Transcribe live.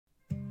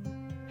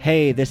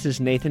Hey, this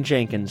is Nathan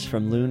Jenkins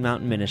from Loon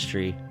Mountain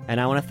Ministry,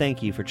 and I want to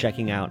thank you for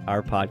checking out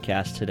our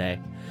podcast today.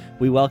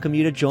 We welcome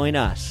you to join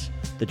us,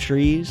 the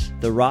trees,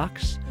 the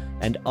rocks,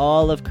 and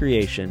all of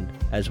creation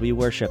as we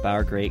worship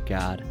our great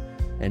God.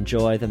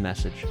 Enjoy the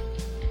message.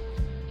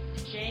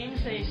 James,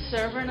 a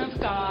servant of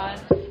God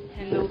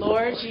and the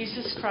Lord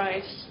Jesus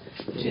Christ,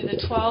 to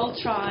the 12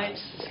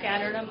 tribes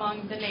scattered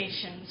among the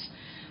nations,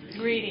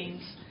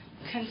 greetings.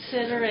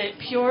 Consider it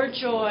pure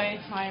joy,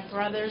 my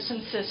brothers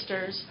and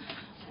sisters,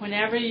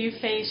 whenever you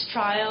face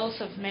trials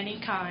of many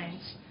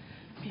kinds,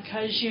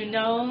 because you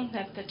know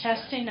that the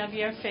testing of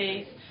your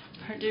faith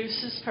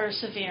produces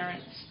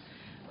perseverance.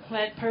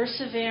 Let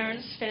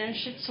perseverance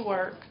finish its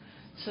work,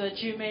 so that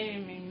you may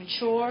be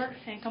mature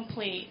and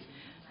complete,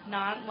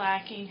 not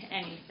lacking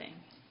anything.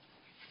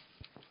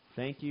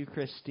 Thank you,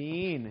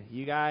 Christine.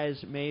 You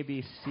guys may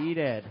be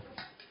seated.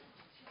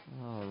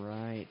 All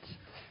right.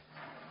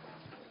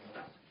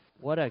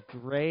 What a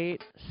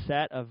great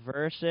set of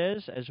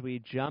verses as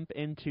we jump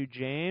into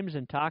James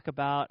and talk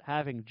about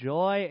having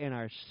joy in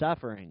our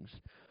sufferings.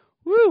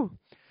 Woo!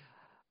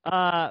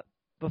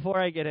 Before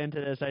I get into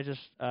this, I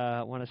just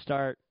want to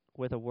start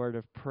with a word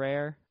of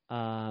prayer,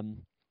 and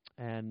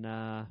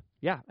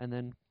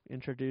then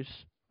introduce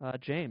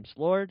James.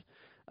 Lord,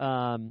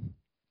 I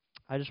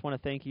just want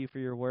to thank you for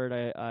your word.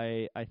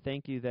 I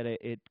thank you that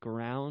it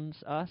grounds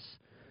us.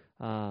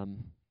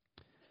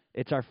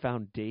 It's our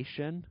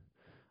foundation.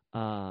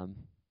 And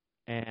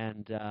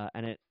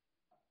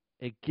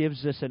it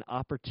gives us an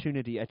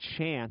opportunity, a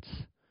chance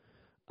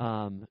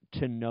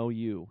to know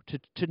you, to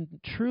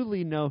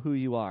truly know who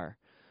you are.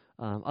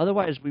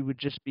 Otherwise, we would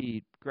just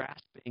be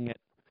grasping at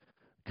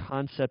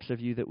concepts of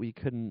you that we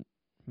couldn't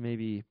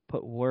maybe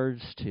put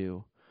words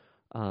to.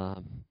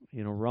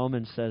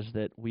 Romans says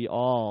that we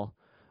all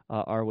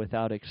are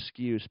without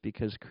excuse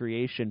because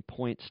creation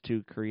points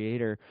to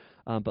Creator.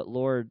 But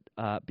Lord,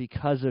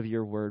 because of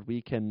your word,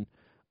 we can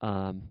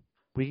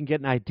get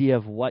an idea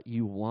of what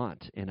you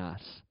want in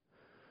us.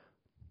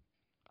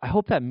 I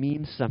hope that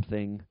means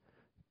something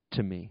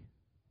to me.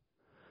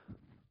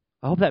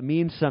 I hope that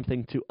means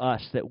something to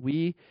us, that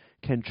we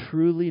can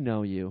truly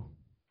know you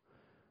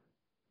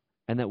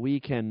and that we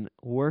can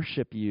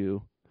worship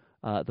you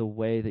the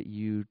way that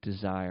you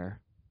desire.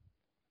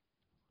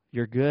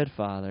 You're good,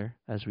 Father,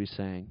 as we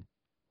sang.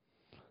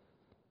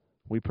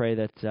 We pray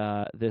that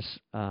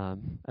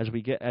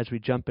as we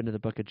jump into the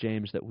book of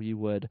James, that we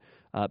would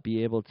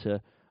be able to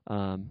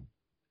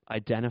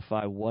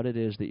identify what it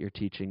is that you're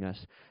teaching us,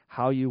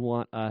 how you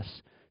want us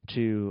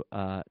to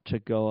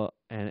go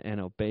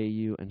and obey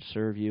you and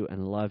serve you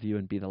and love you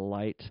and be the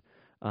light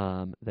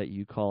that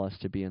you call us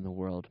to be in the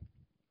world.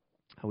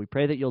 We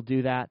pray that you'll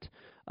do that.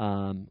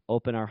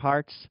 Open our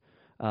hearts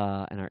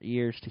and our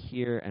ears to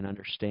hear and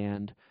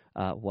understand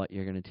what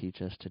you're going to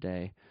teach us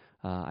today.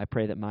 I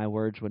pray that my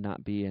words would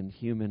not be in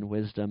human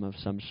wisdom of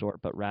some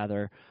sort, but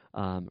rather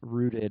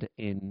rooted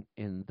in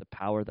the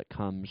power that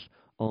comes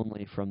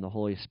only from the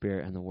Holy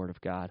Spirit and the Word of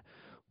God.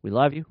 We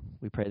love you.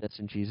 We pray this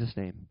in Jesus'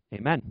 name.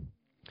 Amen.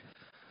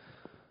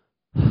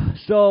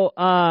 So,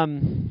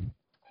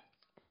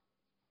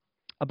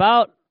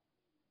 about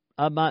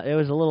a month, it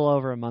was a little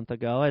over a month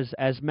ago,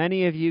 as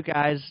many of you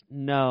guys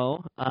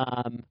know,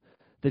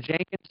 the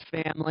Jenkins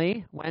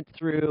family went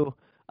through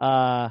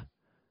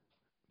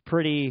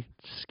pretty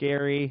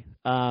scary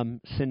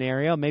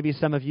scenario. Maybe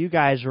some of you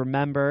guys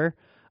remember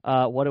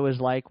what it was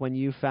like when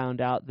you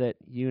found out that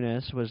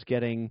Eunice was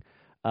getting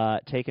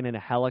taken in a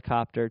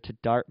helicopter to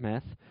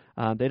Dartmouth.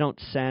 They don't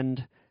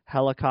send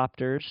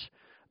helicopters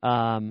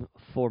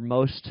for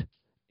most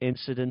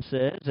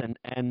incidences,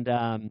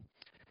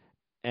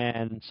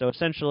 and so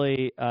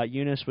essentially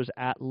Eunice was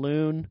at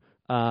Loon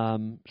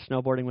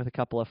snowboarding with a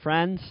couple of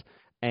friends,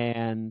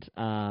 and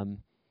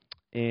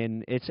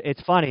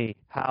it's funny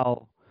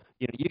how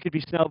you could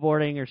be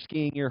snowboarding or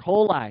skiing your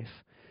whole life,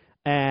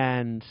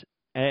 and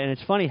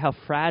it's funny how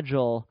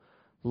fragile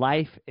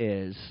life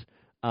is,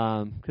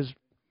 because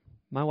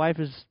my wife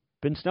has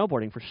been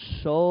snowboarding for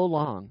so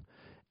long,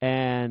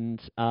 and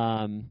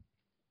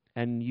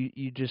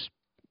you just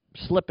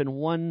slip in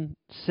one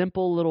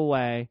simple little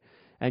way,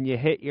 and you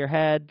hit your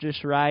head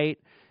just right,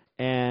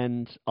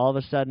 and all of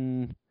a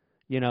sudden,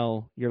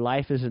 your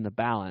life is in the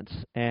balance,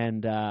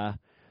 and a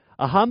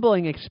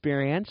humbling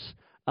experience.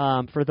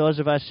 For those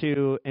of us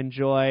who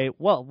enjoy,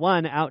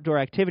 one, outdoor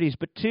activities,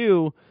 but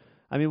two,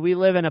 we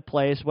live in a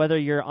place, whether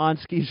you're on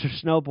skis or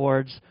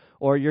snowboards,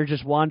 or you're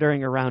just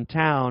wandering around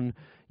town,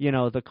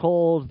 the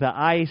cold, the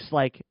ice,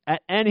 like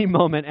at any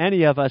moment,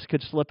 any of us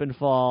could slip and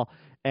fall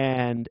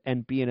and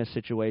be in a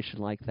situation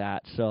like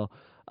that. So,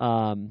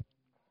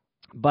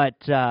 but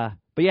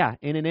yeah,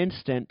 in an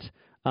instant,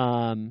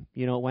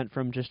 it went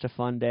from just a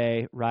fun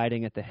day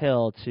riding at the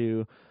hill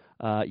to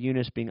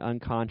Eunice being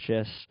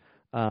unconscious,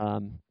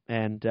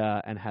 and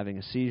having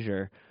a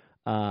seizure,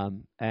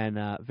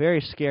 and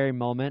very scary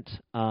moment.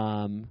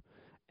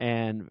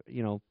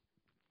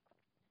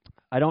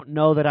 I don't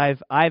know that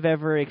I've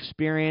ever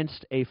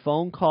experienced a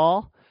phone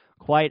call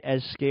quite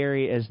as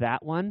scary as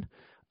that one.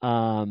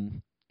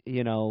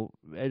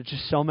 it's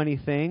just so many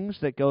things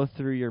that go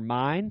through your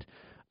mind,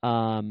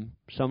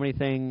 so many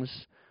things,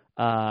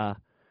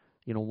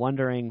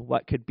 wondering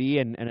what could be,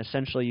 and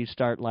essentially you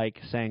start like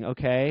saying,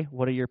 okay,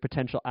 what are your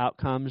potential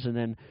outcomes,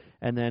 and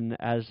then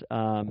as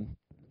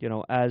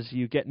as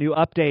you get new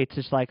updates,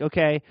 it's like,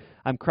 okay,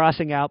 I'm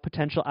crossing out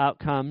potential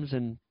outcomes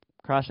and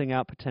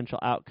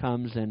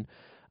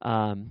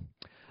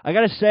I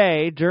got to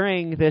say,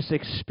 during this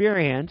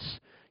experience,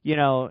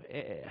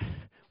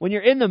 when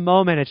you're in the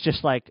moment, it's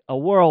just like a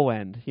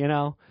whirlwind,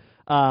 and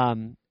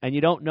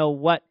you don't know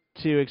what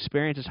to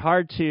experience. It's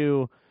hard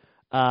to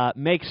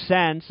make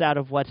sense out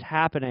of what's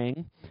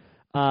happening.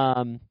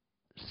 So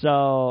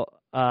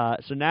now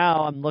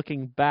I'm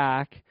looking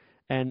back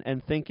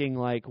and thinking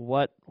like,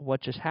 what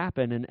just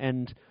happened?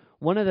 And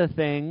one of the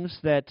things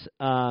that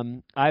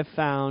I've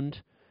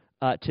found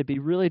to be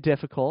really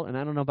difficult, and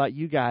I don't know about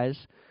you guys,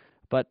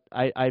 but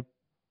I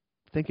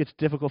think it's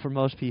difficult for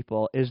most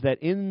people, is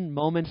that in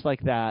moments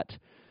like that,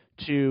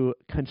 to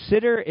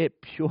consider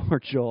it pure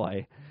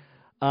joy.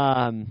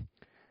 We're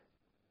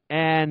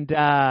going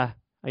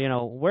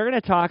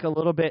to talk a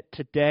little bit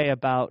today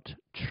about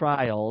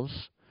trials,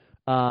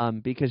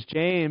 because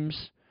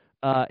James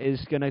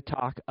is going to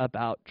talk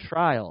about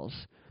trials.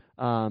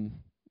 When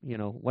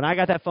I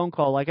got that phone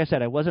call, like I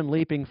said, I wasn't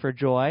leaping for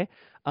joy.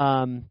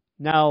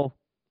 Now,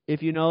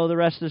 if you know the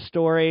rest of the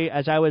story,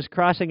 as I was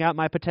crossing out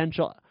my wife's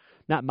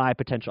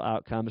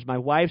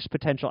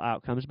potential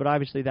outcomes, but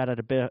obviously that had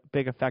a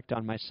big effect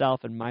on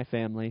myself and my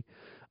family.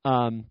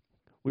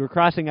 We were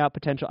crossing out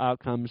potential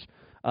outcomes.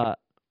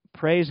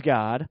 Praise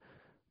God,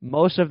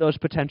 most of those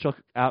potential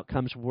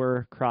outcomes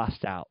were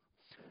crossed out.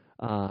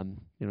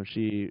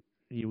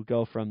 You would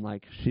go from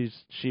like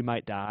she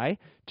might die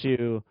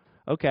to,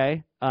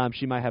 okay,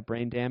 she might have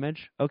brain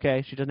damage.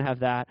 Okay, she doesn't have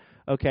that.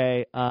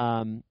 Okay,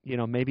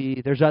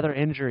 maybe there's other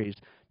injuries.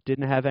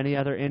 Didn't have any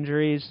other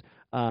injuries.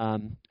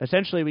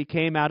 Essentially, we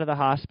came out of the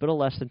hospital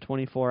less than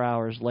 24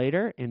 hours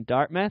later in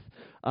Dartmouth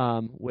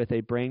with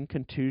a brain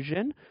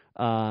contusion,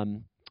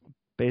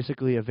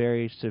 basically a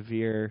very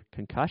severe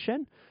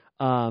concussion,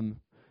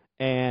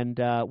 and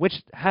which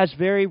has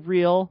very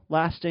real,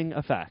 lasting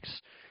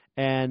effects.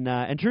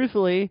 And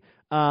truthfully,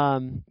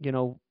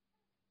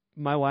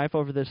 my wife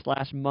over this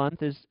last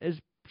month is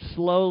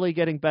slowly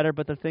getting better,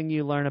 but the thing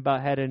you learn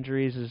about head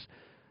injuries is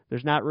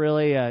there's not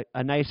really a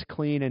nice,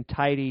 clean, and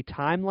tidy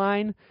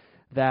timeline,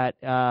 that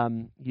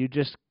you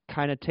just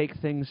kind of take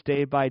things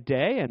day by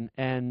day,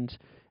 and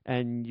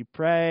you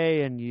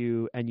pray, and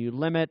you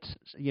limit,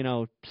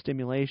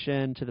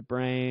 stimulation to the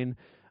brain,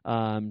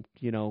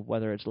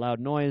 whether it's loud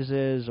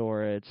noises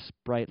or it's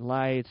bright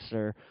lights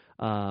or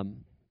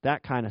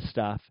that kind of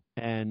stuff,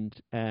 and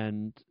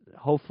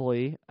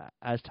hopefully,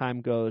 as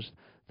time goes,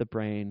 the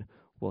brain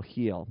will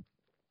heal.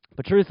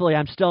 But truthfully,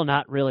 I'm still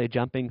not really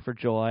jumping for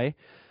joy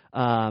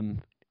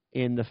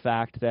in the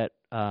fact that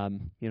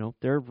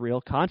there are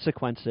real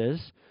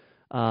consequences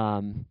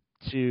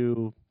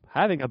to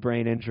having a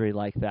brain injury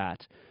like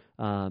that,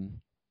 and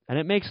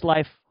it makes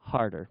life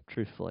harder.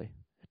 Truthfully,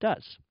 it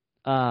does.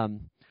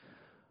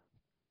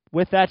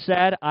 With that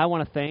said, I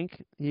want to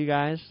thank you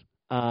guys.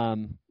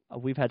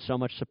 We've had so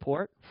much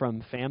support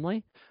from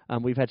family.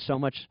 We've had so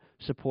much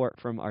support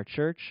from our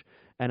church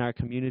and our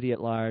community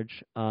at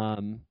large.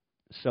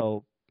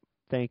 So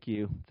thank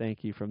you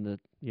from the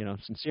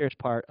sincerest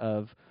part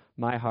of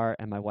my heart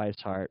and my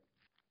wife's heart.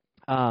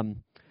 But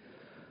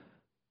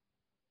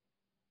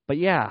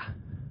yeah,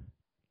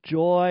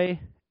 joy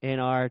in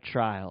our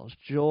trials,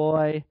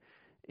 joy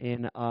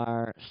in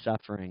our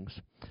sufferings.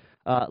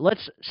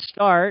 Let's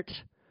start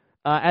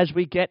as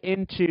we get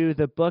into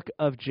the book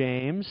of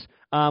James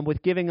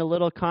with giving a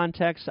little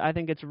context. I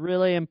think it's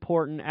really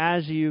important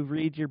as you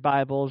read your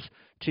Bibles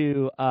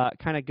to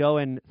kind of go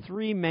in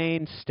three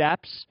main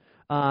steps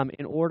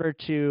in order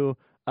to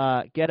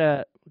get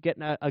a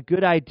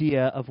good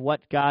idea of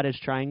what God is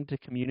trying to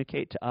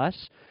communicate to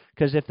us.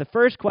 Because if the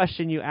first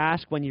question you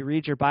ask when you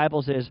read your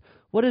Bibles is,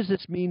 what does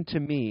this mean to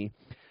me?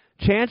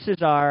 Chances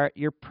are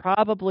you're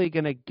probably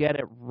going to get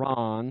it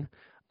wrong,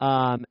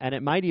 and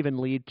it might even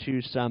lead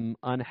to some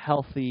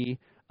unhealthy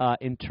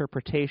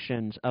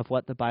interpretations of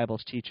what the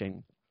Bible's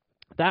teaching.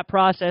 That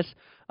process,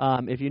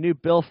 if you knew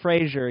Bill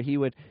Fraser, he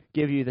would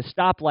give you the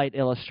stoplight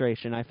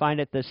illustration. I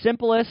find it the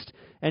simplest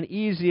and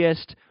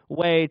easiest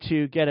way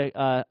to get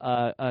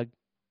a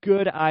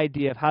good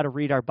idea of how to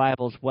read our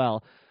Bibles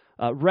well.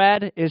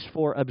 Red is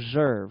for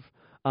observe.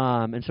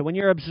 And so when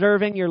you're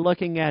observing, you're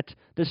looking at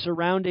the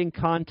surrounding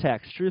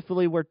context.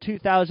 Truthfully, we're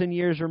 2,000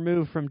 years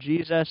removed from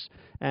Jesus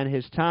and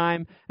his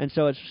time, and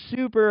so it's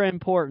super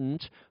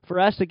important for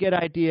us to get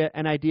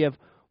an idea of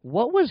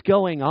what was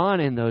going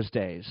on in those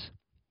days.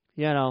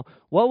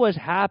 What was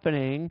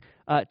happening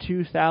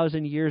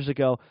 2,000 years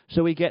ago,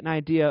 so we get an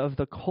idea of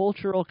the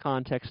cultural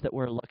context that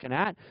we're looking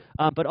at,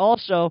 but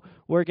also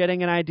we're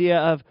getting an idea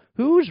of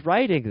who's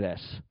writing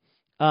this.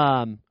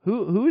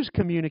 Who's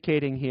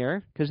communicating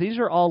here? Because these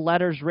are all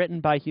letters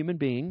written by human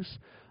beings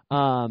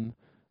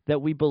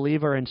that we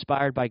believe are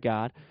inspired by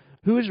God.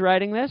 Who is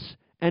writing this,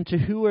 and to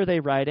who are they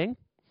writing?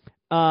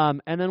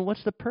 And then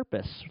what's the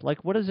purpose?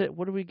 Like, what is it?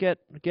 What are we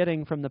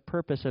getting from the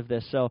purpose of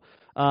this? So,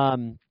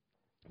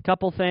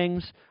 couple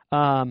things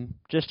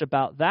just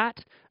about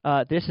that.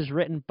 This is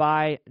written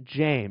by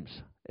James.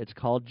 It's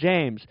called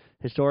James.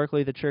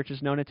 Historically, the church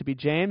has known it to be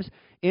James.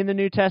 In the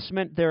New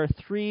Testament, there are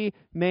three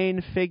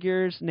main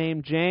figures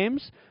named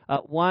James.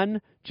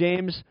 One,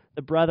 James,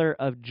 the brother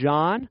of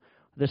John,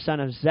 the son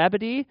of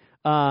Zebedee.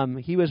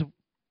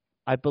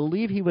 I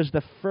believe he was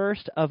the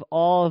first of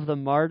all of the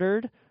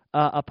martyred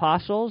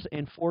apostles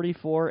in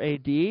 44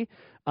 AD.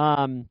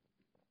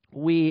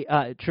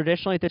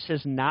 Traditionally, this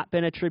has not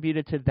been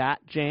attributed to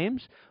that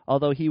James,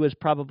 although he was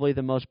probably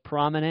the most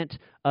prominent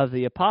of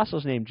the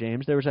apostles named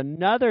James. There was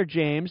another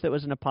James that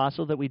was an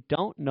apostle that we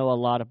don't know a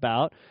lot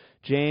about,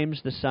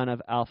 James, the son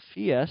of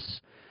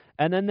Alphaeus.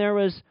 And then there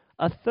was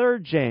a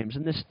third James,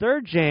 and this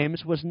third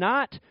James was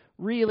not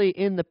really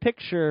in the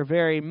picture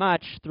very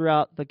much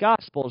throughout the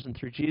Gospels and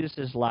through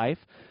Jesus' life.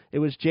 It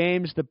was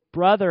James, the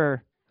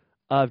brother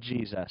of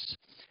Jesus.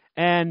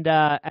 And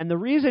the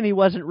reason he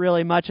wasn't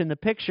really much in the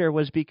picture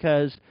was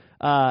because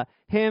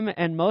him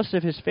and most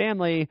of his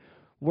family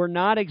were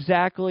not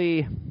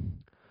exactly,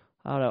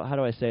 how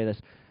do I say this?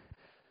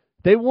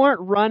 They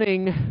weren't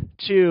running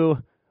to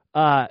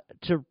say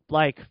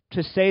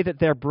that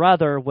their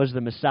brother was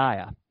the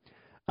Messiah.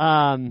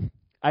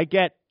 I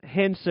get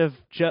hints of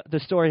the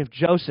story of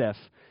Joseph,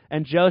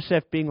 and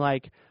Joseph being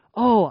like,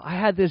 "Oh, I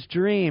had this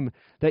dream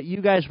that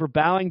you guys were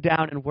bowing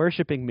down and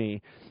worshiping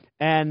me,"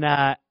 and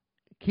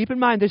keep in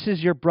mind, this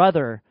is your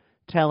brother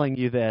telling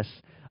you this.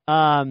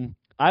 I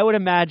would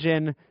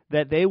imagine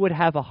that they would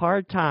have a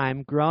hard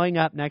time growing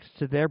up next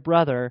to their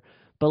brother,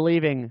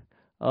 believing,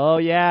 "Oh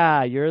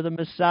yeah, you're the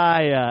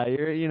Messiah."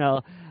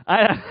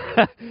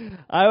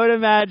 I would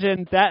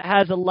imagine that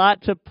has a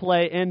lot to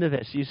play into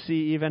this. You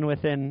see, even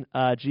within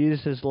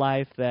Jesus'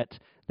 life, that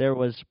there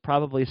was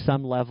probably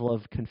some level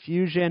of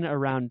confusion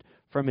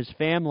from his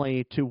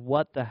family to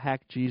what the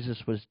heck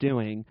Jesus was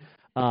doing.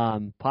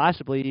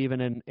 Possibly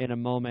even in a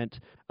moment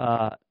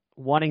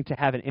wanting to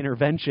have an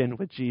intervention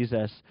with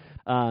Jesus.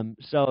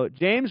 So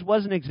James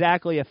wasn't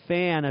exactly a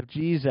fan of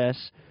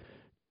Jesus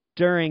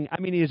he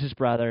was his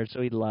brother,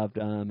 so he loved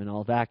him and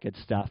all that good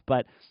stuff.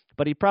 But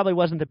he probably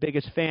wasn't the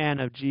biggest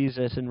fan of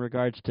Jesus in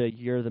regards to,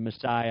 "You're the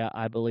Messiah,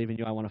 I believe in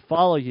you, I want to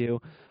follow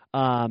you."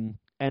 And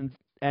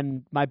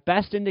my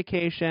best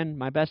indication,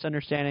 my best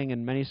understanding,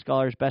 and many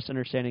scholars' best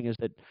understanding is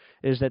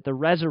that the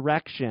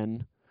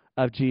resurrection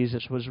of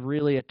Jesus was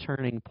really a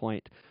turning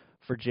point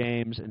for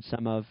James and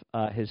some of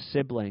his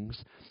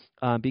siblings,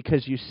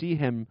 because you see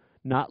him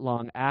not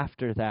long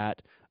after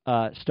that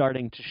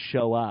starting to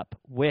show up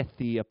with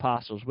the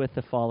apostles, with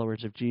the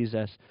followers of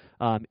Jesus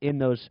in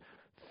those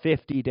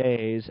 50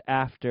 days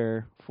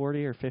after,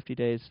 40 or 50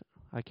 days,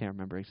 I can't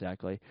remember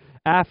exactly,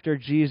 after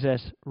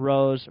Jesus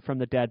rose from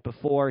the dead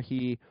before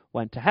he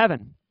went to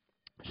heaven.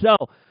 So,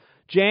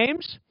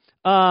 James,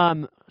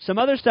 some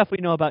other stuff we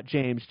know about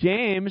James.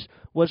 James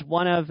was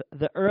one of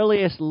the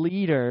earliest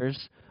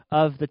leaders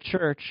of the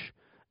church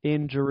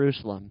in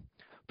Jerusalem.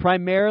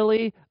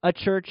 Primarily a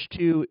church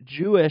to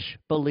Jewish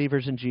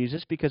believers in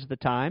Jesus, because at the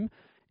time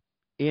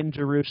in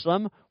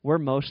Jerusalem were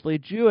mostly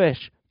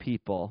Jewish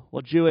people.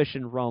 Well, Jewish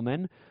and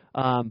Roman,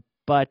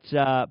 but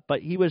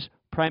he was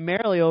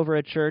primarily over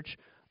a church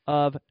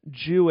of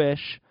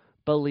Jewish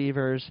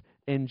believers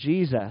in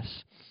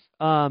Jesus.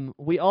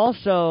 We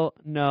also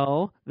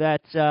know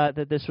that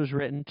this was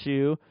written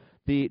to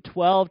the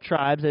 12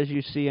 tribes, as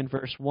you see in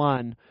verse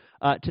 1,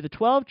 to the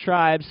 12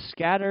 tribes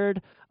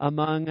scattered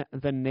among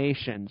the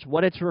nations.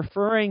 What it's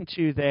referring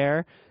to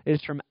there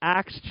is from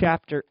Acts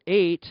chapter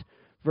 8,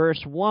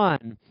 verse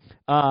 1.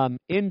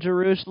 In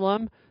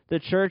Jerusalem, the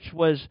church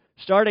was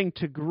starting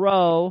to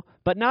grow,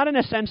 but not in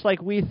a sense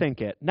like we think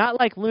it. Not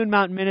like Loon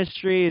Mountain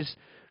Ministries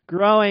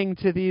growing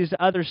to these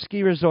other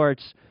ski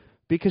resorts,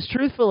 because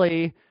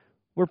truthfully,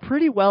 we're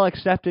pretty well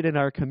accepted in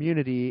our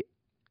community,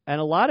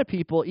 and a lot of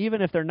people,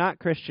 even if they're not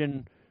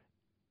Christian,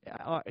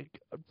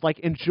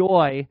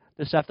 enjoy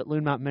the stuff that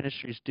Loon Mountain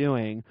Ministry is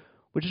doing,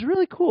 which is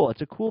really cool.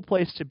 It's a cool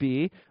place to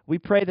be. We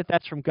pray that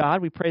that's from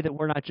God. We pray that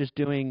we're not just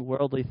doing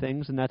worldly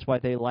things, and that's why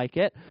they like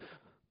it.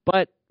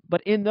 But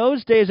in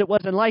those days, it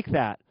wasn't like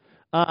that.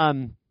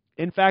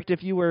 In fact,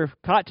 if you were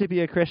caught to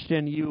be a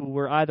Christian, you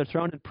were either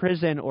thrown in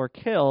prison or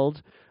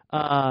killed,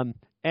 and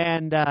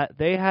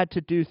they had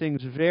to do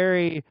things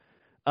very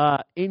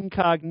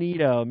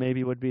incognito,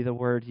 maybe would be the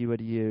word you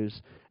would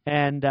use.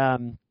 And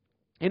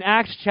in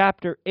Acts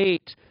chapter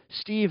 8,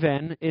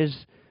 Stephen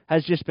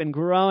has just been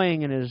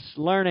growing and is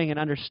learning and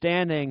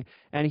understanding,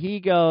 and he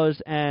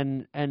goes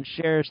and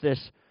shares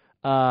this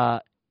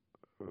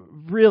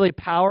really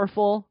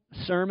powerful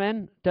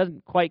sermon.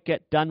 Doesn't quite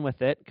get done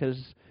with it because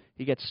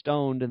he gets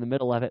stoned in the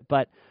middle of it,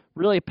 but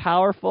really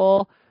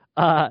powerful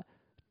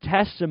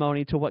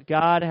testimony to what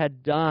God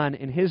had done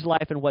in his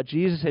life and what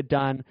Jesus had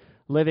done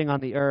living on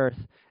the earth.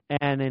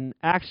 And in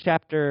Acts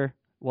chapter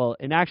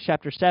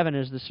 7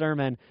 is the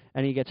sermon,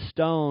 and he gets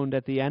stoned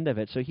at the end of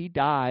it. So he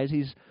dies.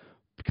 He's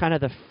kind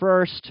of the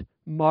first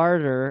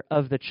martyr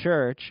of the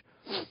church.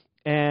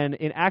 And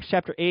in Acts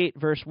chapter 8,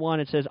 verse 1,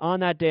 it says, "On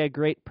that day a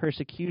great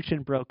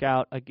persecution broke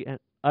out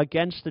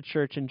against the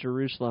church in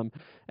Jerusalem,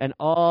 and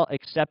all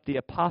except the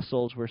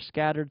apostles were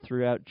scattered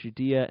throughout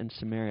Judea and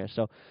Samaria."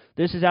 So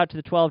this is out to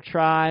the 12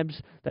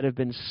 tribes that have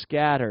been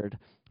scattered.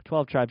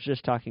 12 tribes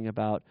just talking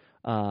about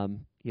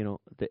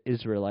the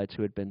Israelites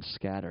who had been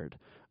scattered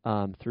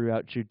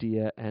throughout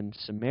Judea and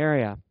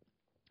Samaria.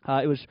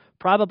 It was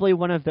probably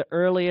one of the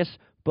earliest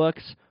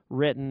books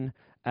written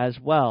as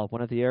well,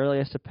 one of the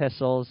earliest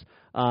epistles,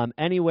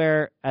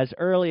 anywhere as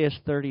early as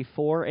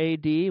 34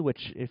 AD,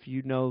 which, if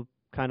you know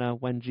kind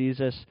of when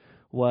Jesus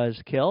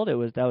was killed, that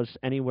was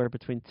anywhere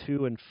between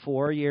 2 and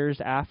 4 years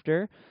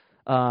after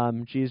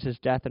Jesus'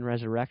 death and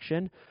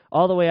resurrection,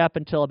 all the way up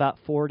until about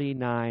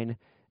 49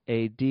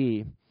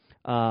 AD.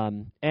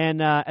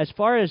 As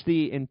far as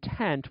the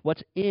intent,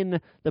 what's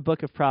in the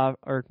book of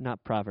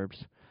not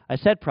Proverbs. I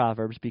said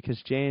Proverbs because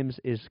James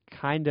is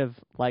kind of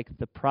like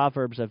the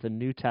Proverbs of the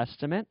New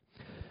Testament.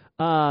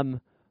 And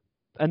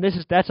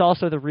that's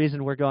also the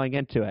reason we're going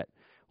into it.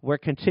 We're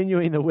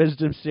continuing the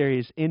wisdom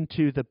series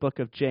into the book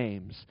of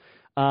James.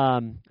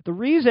 The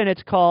reason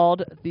it's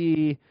called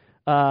the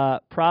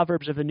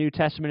Proverbs of the New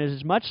Testament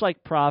is much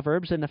like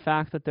Proverbs in the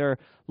fact that there are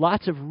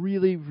lots of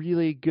really,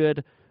 really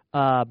good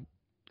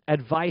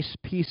advice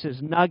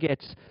pieces,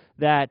 nuggets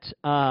that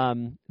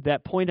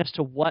point us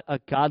to what a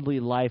godly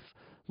life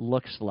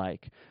looks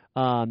like.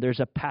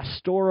 There's a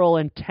pastoral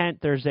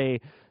intent.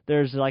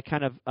 There's like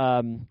kind of,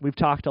 we've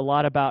talked a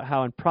lot about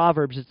how in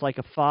Proverbs it's like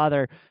a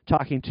father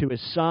talking to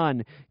his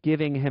son,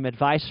 giving him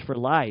advice for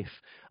life.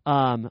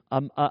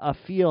 A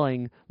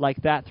feeling like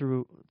that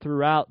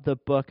throughout the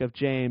book of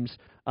James.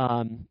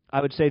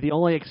 I would say the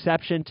only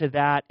exception to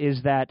that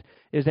is that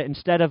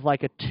instead of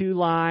like a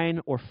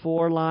 2-line or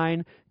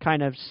 4-line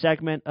kind of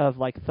segment of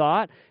like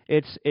thought,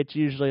 it's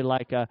usually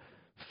like a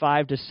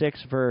 5 to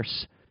 6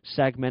 verse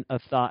segment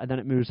of thought, and then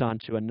it moves on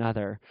to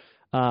another.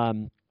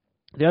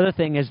 The other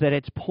thing is that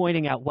it's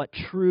pointing out what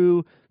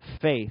true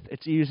faith.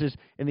 It uses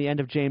in the end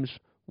of James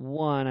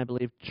 1, I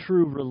believe,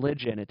 true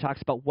religion. It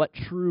talks about what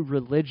true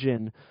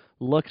religion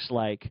looks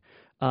like.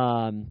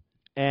 And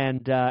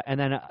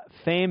then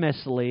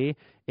famously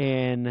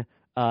in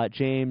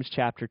James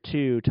chapter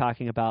 2,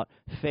 talking about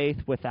faith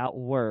without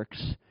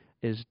works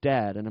is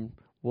dead. And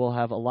we'll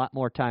have a lot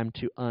more time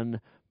to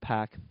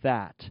unpack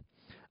that.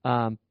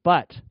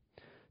 But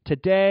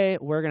today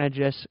we're going to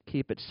just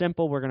keep it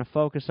simple. We're going to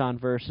focus on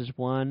verses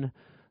 1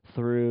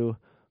 through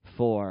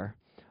 4.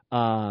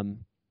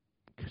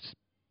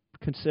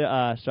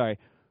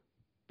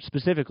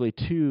 Specifically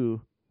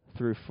 2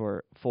 through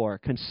 4.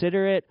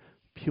 "Consider it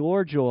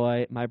pure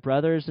joy, my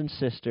brothers and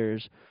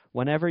sisters,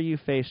 whenever you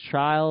face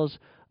trials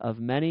of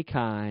many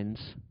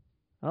kinds."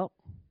 1,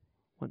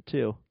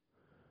 2.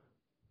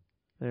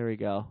 There we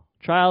go.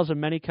 "Trials of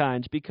many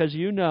kinds, because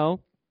you know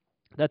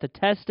that the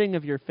testing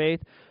of your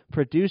faith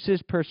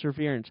produces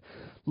perseverance.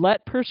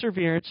 Let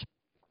perseverance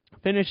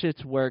finish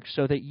its work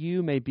so that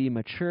you may be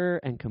mature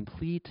and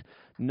complete,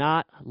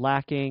 not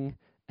lacking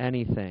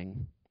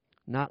anything."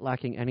 Not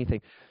lacking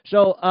anything.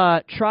 So,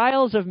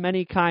 trials of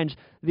many kinds.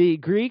 The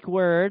Greek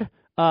word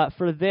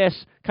for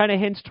this kind of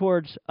hints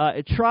towards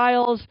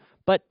trials,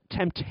 but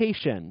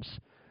temptations.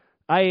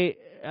 Like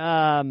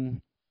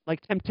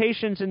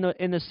temptations in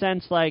the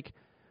sense like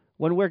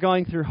when we're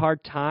going through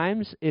hard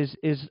times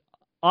is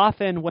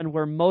often when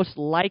we're most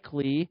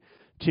likely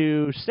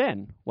to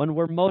sin, when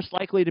we're most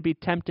likely to be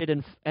tempted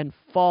and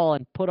fall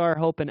and put our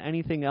hope in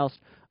anything else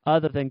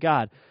other than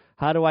God.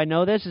 How do I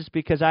know this? It's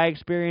because I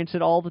experience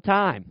it all the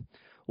time.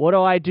 What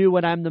do I do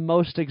when I'm the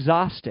most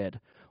exhausted?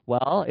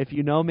 Well, if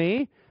you know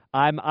me,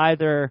 I'm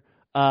either,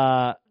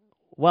 I'm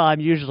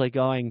usually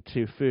going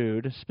to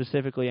food,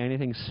 specifically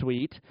anything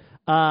sweet.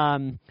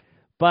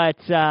 But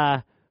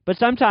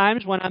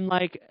sometimes when I'm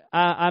like,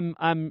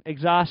 I'm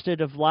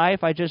exhausted of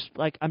life, I'm just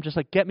like,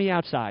 get me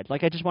outside.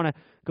 Like I just want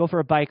to go for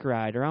a bike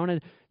ride, or I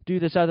want to do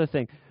this other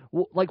thing.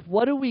 Like,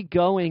 what are we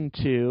going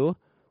to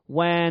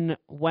when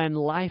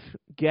life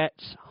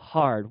gets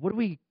hard? What are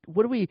we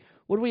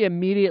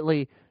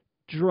immediately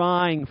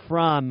drawing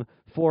from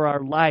for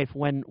our life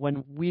when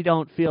we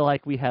don't feel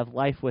like we have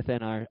life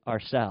within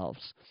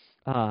ourselves?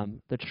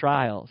 The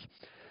trials.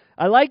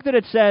 I like that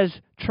it says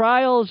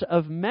trials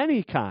of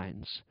many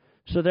kinds.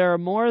 So there are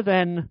more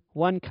than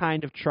one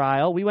kind of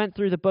trial. We went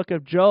through the book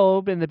of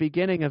Job in the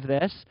beginning of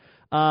this,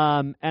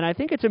 and I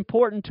think it's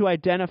important to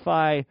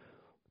identify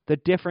the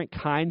different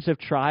kinds of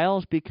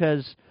trials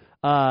because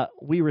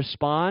we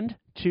respond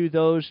to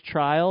those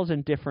trials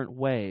in different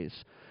ways.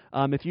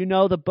 If you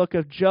know the book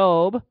of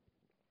Job,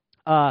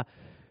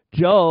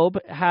 Job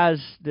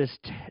has this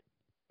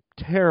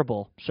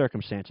terrible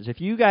circumstances. If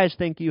you guys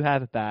think you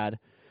have it bad,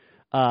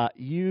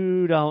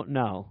 you don't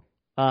know.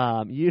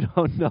 You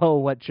don't know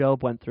what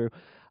Job went through.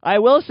 I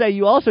will say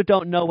you also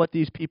don't know what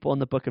these people in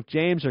the book of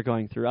James are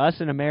going through.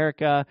 Us in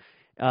America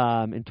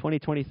in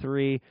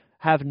 2023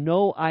 have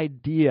no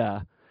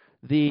idea.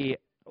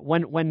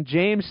 When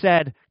James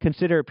said,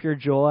 "Consider it pure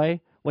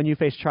joy when you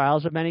face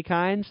trials of many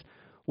kinds,"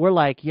 we're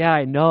like, yeah,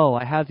 I know.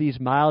 I have these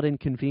mild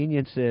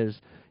inconveniences.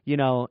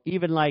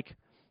 even like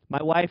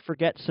my wife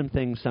forgets some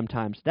things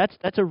sometimes.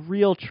 That's a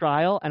real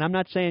trial, and I'm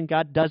not saying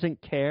God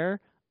doesn't care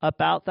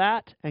about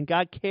that, and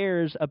God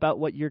cares about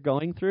what you're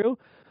going through,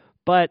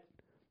 but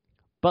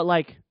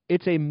like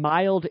it's a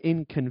mild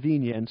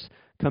inconvenience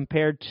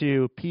compared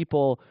to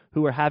people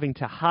who are having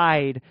to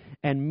hide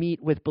and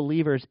meet with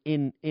believers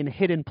in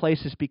hidden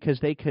places because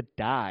they could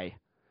die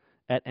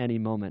at any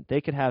moment.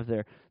 They could have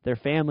their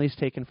families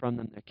taken from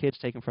them, their kids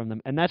taken from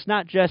them. And that's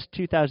not just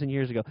 2,000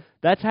 years ago.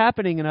 That's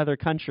happening in other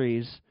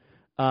countries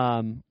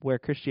where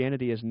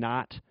Christianity is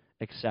not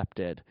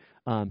accepted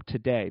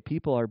today.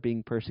 People are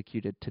being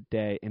persecuted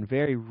today in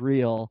very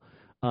real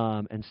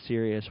and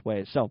serious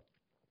ways. So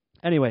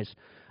anyways,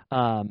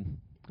 I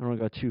don't want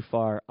to go too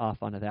far off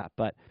onto that,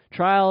 but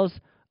trials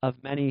of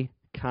many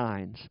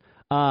kinds.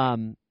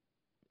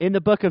 In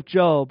the book of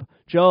Job,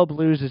 Job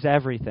loses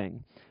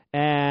everything.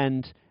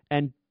 And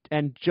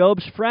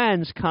Job's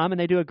friends come, and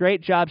they do a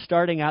great job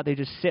starting out. They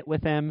just sit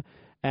with him,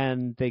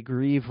 and they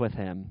grieve with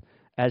him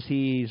as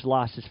he's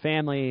lost his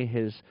family,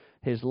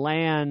 his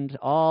land,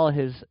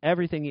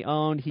 everything he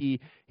owned. He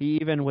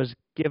even was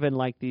given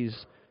like these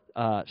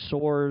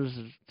sores,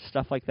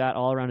 stuff like that,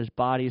 all around his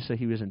body, so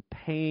he was in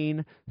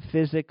pain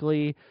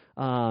physically.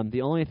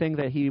 The only thing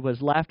that he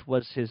was left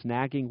was his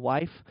nagging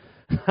wife.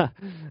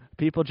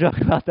 People joke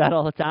about that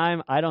all the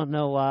time. I don't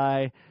know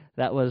why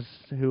that was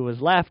who was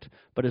left,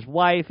 but his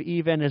wife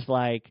even is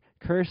like,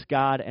 curse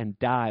God and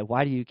die.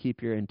 Why do you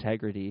keep your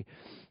integrity?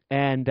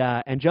 And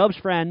Job's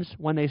friends,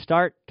 when they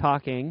start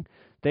talking,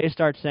 they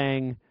start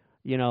saying,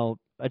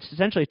 it's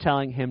essentially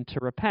telling him to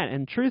repent.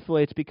 And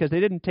truthfully, it's because they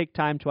didn't take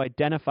time to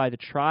identify the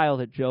trial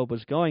that Job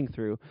was going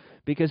through.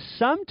 Because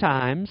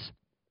sometimes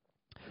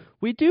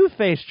we do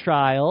face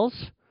trials,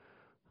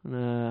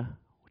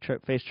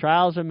 face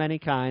trials of many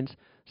kinds.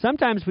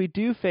 Sometimes we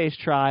do face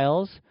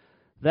trials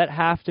that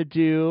have to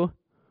do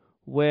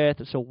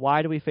with, so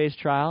why do we face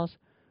trials?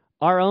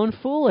 Our own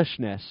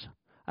foolishness.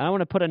 I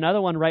want to put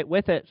another one right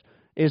with it,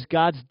 is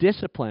God's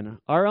discipline.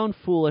 Our own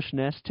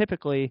foolishness,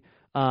 typically,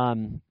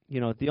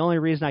 the only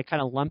reason I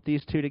kind of lump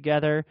these two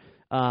together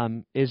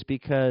is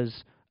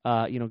because,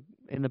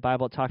 in the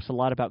Bible it talks a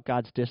lot about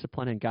God's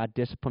discipline and God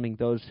disciplining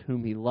those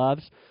whom he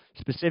loves,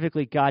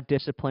 specifically God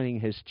disciplining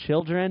his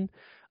children.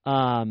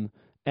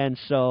 And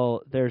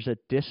so there's a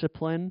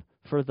discipline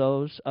for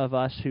those of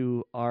us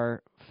who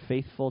are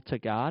faithful to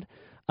God.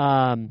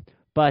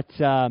 But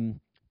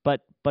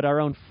our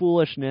own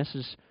foolishness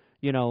is,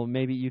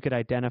 maybe you could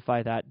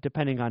identify that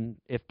depending on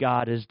if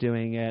God is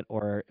doing it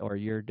or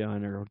you're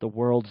doing it or the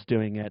world's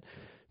doing it.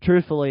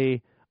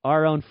 Truthfully,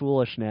 our own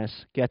foolishness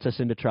gets us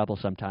into trouble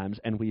sometimes,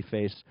 and we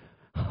face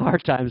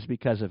hard times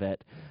because of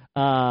it.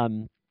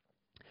 Well,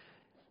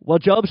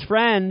 Job's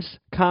friends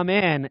come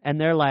in, and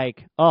they're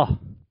like, oh,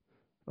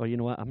 you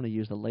know what? I'm going to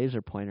use the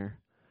laser pointer.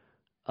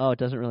 Oh, it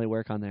doesn't really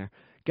work on there.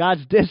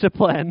 God's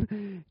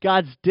discipline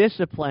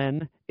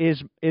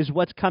is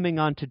what's coming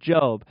on to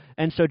Job.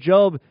 And so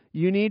Job,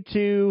 you need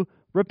to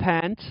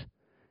repent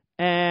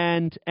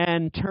and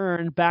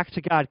turn back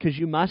to God because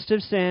you must have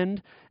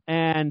sinned,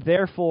 and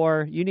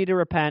therefore you need to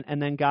repent,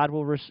 and then God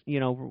will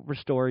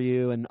restore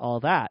you and all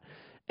that.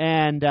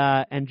 And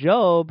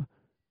Job,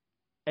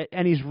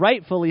 and he's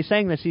rightfully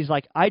saying this. He's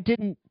like, I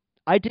didn't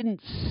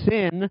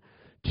sin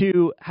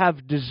to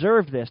have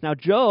deserved this. Now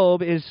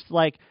Job is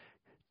like,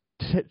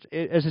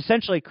 is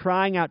essentially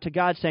crying out to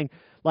God saying,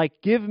 like,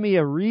 give me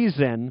a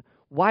reason.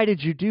 Why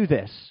did you do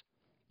this?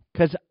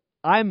 Because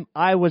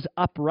I was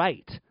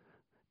upright.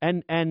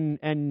 And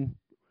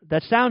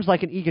that sounds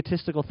like an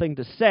egotistical thing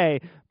to say,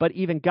 but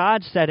even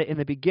God said it in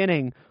the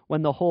beginning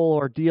when the whole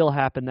ordeal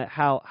happened, that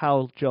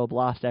how Job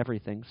lost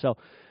everything. So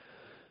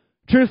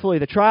truthfully,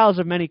 the trials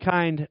of many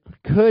kind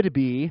could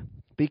be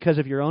because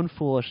of your own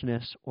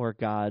foolishness or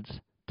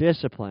God's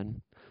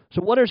discipline.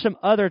 So what are some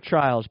other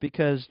trials?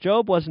 Because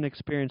Job wasn't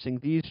experiencing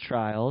these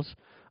trials.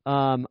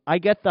 I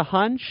get the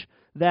hunch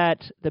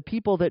that the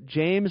people that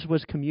James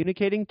was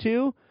communicating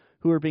to,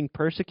 who were being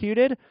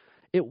persecuted,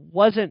 it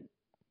wasn't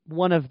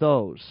one of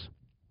those.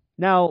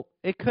 Now,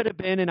 it could have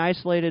been in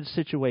isolated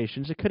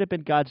situations. It could have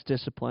been God's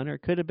discipline, or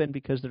it could have been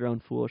because of their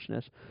own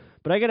foolishness.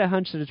 But I get a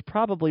hunch that it's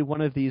probably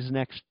one of these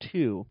next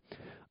two.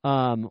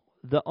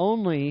 The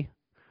only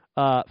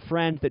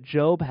friend that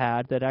Job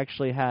had that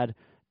actually had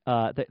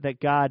that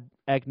God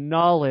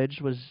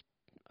acknowledged was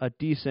a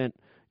decent,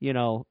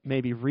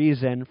 maybe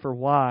reason for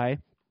why,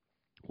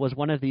 was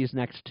one of these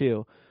next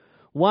two.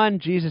 One,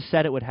 Jesus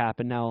said it would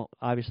happen. Now,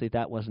 obviously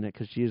that wasn't it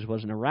because Jesus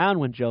wasn't around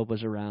when Job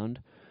was around.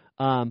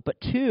 But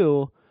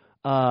two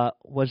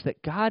was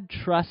that God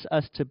trusts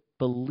us to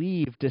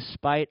believe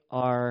despite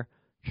our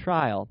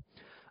trial.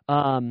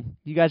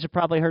 You guys have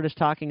probably heard us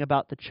talking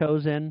about The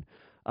Chosen.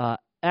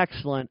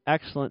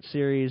 Excellent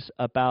series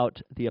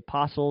about the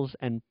apostles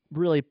and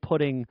really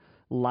putting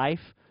life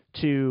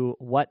to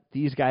what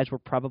these guys were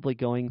probably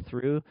going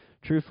through.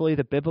 Truthfully,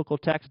 the biblical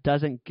text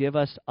doesn't give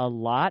us a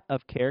lot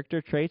of character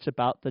traits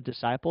about the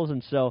disciples,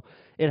 and so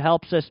it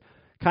helps us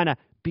kind of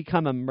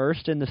become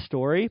immersed in the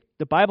story.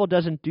 The Bible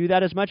doesn't do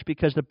that as much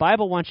because the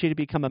Bible wants you to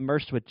become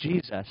immersed with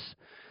Jesus.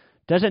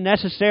 doesn't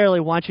necessarily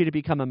want you to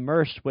become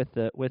immersed with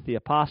the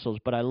apostles,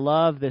 but I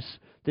love this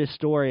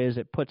story as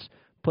it puts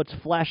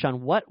flesh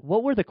on what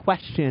were the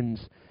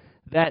questions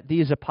that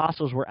these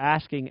apostles were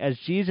asking as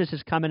Jesus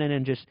is coming in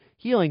and just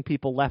healing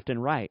people left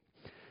and right.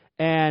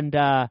 And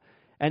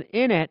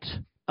in it,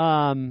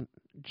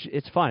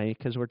 it's funny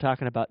because we're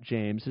talking about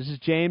James. This is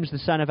James, the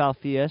son of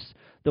Alphaeus.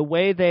 The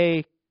way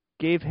they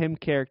gave him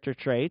character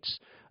traits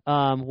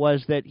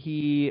was that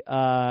he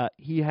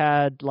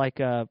had like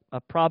a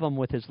problem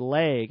with his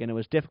leg, and it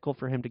was difficult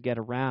for him to get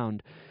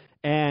around.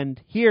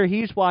 And here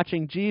he's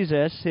watching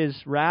Jesus, his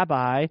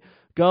rabbi,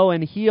 go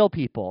and heal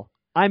people.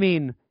 I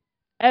mean,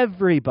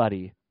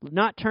 everybody,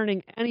 not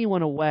turning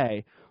anyone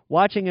away,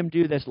 watching him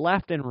do this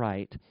left and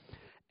right.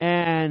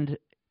 And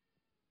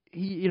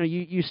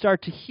you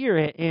start to hear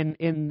it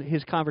in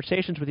his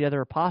conversations with the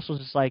other apostles.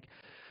 It's like,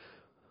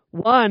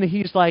 one,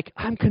 he's like,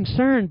 I'm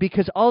concerned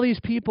because all these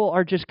people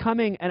are just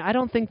coming, and I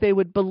don't think they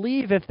would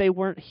believe if they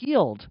weren't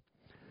healed.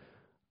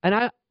 And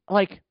I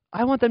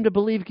want them to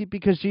believe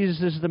because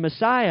Jesus is the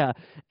Messiah.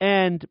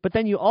 But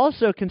then you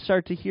also can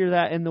start to hear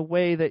that in the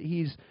way that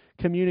he's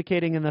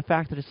communicating, in the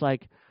fact that it's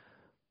like,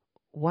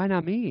 why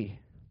not me?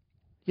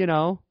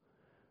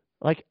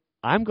 Like,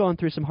 I'm going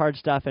through some hard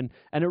stuff, and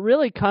it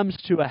really comes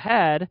to a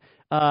head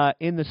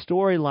in the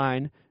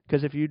storyline.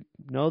 Because if you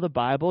know the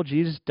Bible,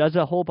 Jesus does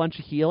a whole bunch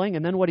of healing,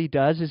 and then what he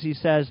does is he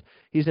says,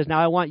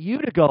 now I want you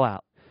to go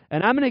out,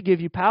 and I'm going to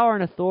give you power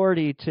and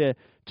authority to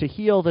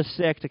heal the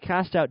sick, to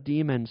cast out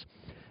demons.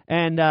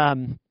 And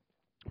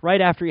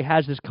right after he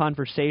has this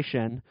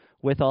conversation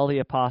with all the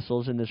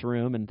apostles in this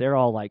room, and they're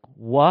all like,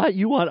 what?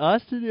 You want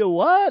us to do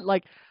what?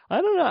 Like, I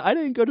don't know. I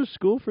didn't go to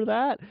school for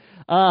that.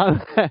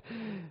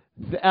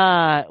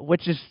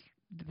 Which is...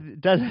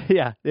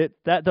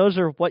 those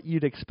are what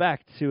you'd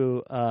expect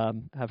to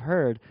have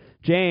heard.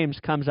 James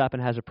comes up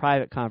and has a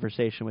private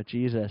conversation with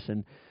Jesus,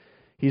 and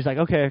he's like,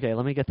 okay,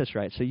 let me get this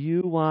right. So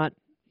you want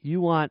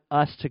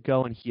us to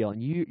go and heal,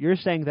 and you're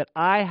saying that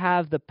I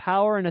have the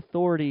power and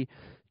authority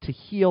to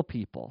heal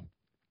people.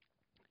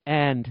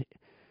 And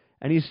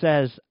he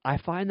says, I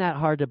find that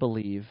hard to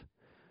believe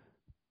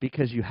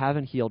because you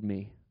haven't healed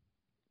me.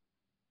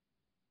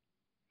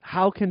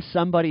 How can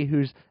somebody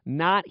who's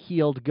not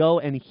healed go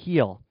and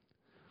heal?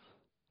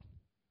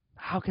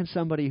 How can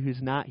somebody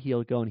who's not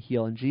healed go and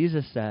heal? And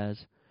Jesus says,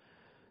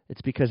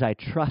 it's because I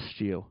trust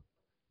you.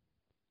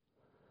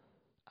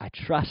 I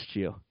trust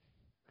you.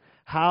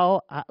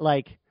 How, I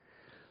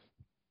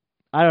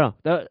don't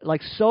know,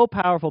 so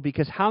powerful,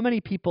 because how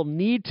many people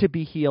need to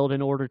be healed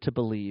in order to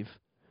believe,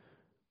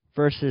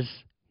 versus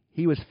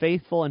he was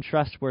faithful and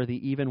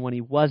trustworthy even when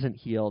he wasn't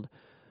healed,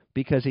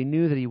 because he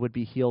knew that he would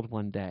be healed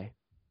one day.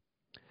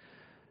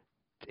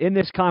 In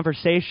this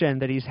conversation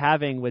that he's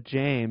having with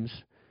James,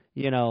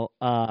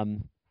 I'd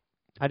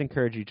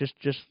encourage you,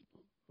 just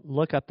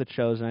look up The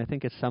Chosen. I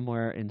think it's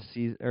somewhere in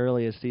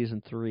early as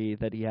season 3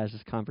 that he has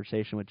this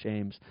conversation with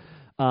James.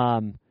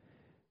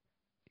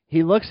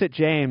 He looks at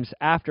James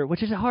after,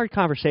 which is a hard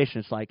conversation.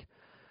 It's like,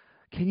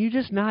 can you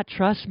just not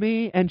trust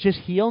me and just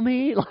heal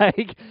me?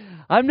 Like,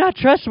 I'm not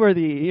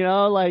trustworthy,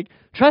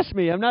 trust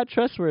me, I'm not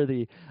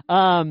trustworthy.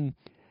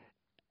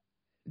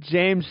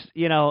 James,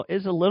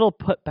 is a little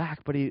put back,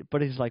 but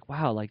he's like,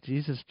 wow, like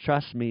Jesus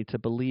trusts me to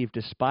believe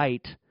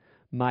despite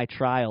my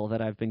trial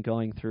that I've been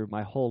going through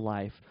my whole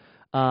life.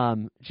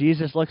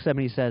 Jesus looks at him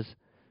and he says,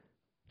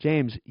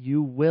 James,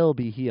 you will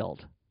be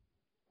healed.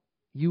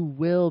 You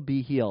will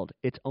be healed.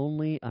 It's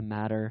only a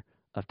matter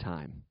of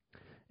time.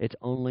 It's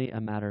only a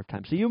matter of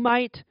time. So you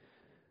might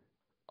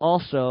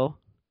also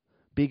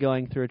be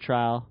going through a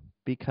trial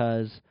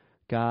because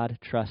God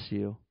trusts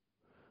you.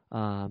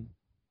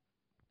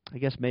 I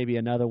guess maybe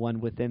another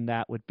one within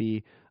that would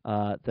be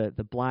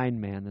the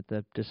blind man, that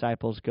the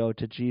disciples go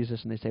to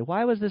Jesus and they say,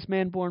 why was this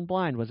man born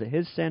blind? Was it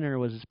his sin or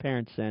was his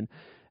parents' sin?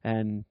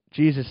 And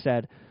Jesus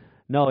said,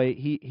 no,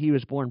 he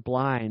was born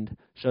blind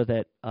so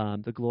that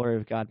the glory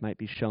of God might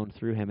be shown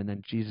through him. And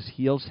then Jesus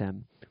heals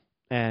him.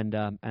 And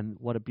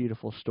what a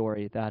beautiful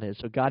story that is.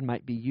 So God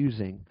might be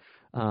using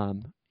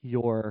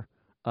your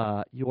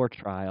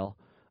trial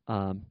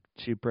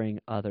to bring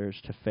others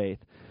to faith.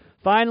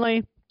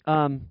 Finally,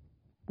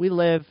 we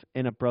live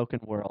in a broken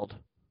world.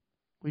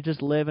 We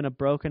just live in a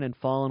broken and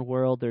fallen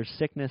world. There's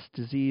sickness,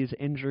 disease,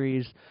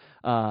 injuries,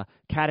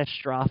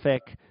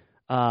 catastrophic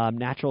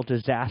natural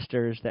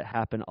disasters that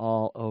happen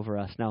all over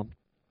us. Now,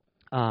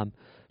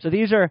 so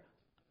these are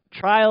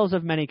trials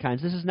of many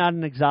kinds. This is not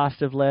an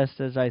exhaustive list,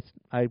 as I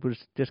was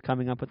just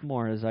coming up with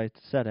more as I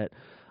said it.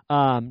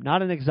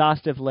 Not an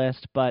exhaustive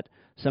list, but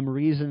some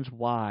reasons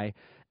why.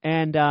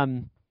 And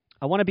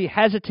I want to be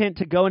hesitant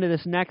to go into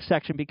this next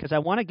section because I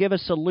want to give a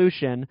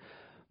solution.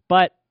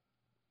 But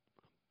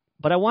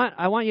I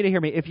want you to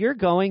hear me. If you're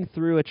going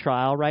through a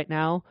trial right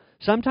now,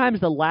 sometimes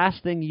the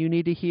last thing you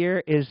need to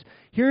hear is,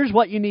 here's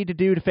what you need to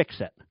do to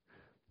fix it.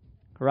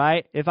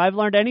 Right? If I've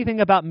learned anything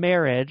about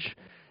marriage,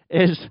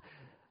 is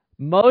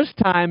most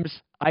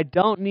times I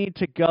don't need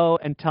to go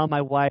and tell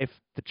my wife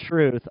the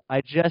truth.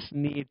 I just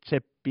need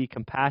to be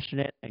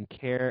compassionate and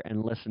care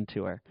and listen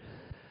to her.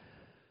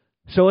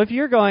 So if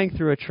you're going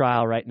through a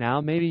trial right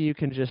now, maybe you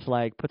can just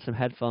like put some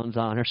headphones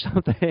on or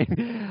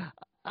something.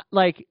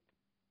 Like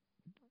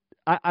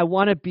I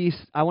want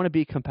to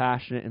be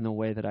compassionate in the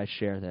way that I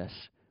share this,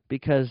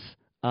 because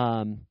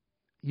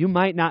you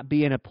might not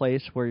be in a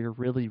place where you're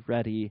really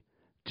ready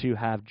to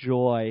have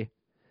joy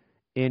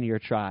in your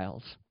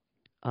trials.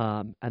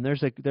 And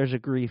there's a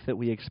grief that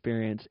we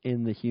experience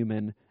in the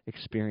human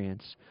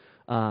experience.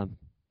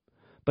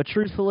 But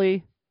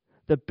truthfully,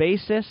 the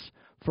basis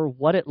for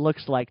what it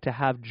looks like to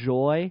have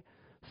joy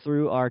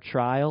through our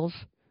trials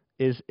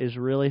is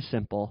really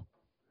simple.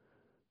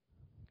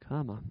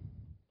 Come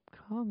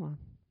on.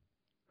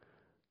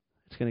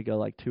 It's going to go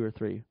like 2 or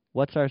 3.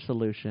 What's our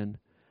solution?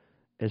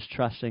 Is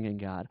trusting in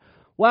God.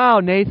 Wow,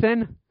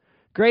 Nathan.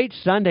 Great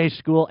Sunday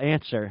school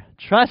answer.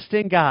 Trust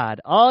in God.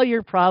 All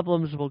your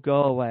problems will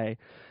go away.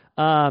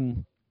 I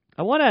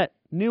want to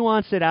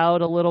nuance it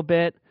out a little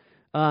bit,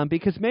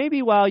 because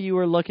maybe while you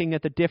were looking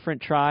at the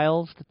different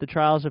trials, the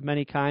trials of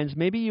many kinds,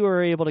 maybe you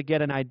were able to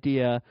get an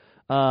idea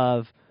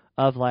of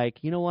like,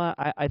 you know what,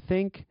 I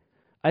think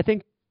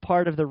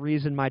part of the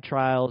reason my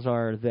trials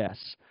are this.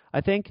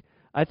 I think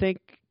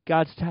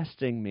God's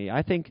testing me.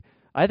 I think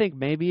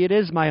maybe it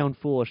is my own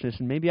foolishness,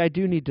 and maybe I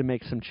do need to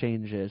make some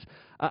changes.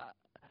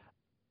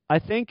 I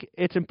think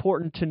it's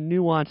important to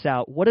nuance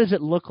out what does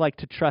it look like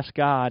to trust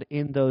God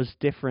in those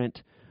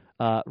different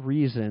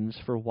reasons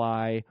for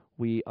why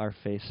we are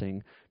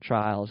facing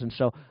trials. And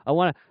so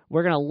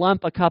we're going to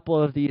lump a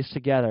couple of these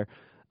together.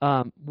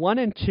 1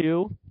 and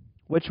 2,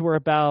 which were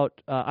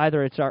about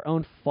either it's our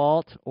own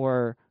fault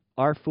or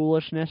our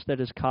foolishness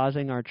that is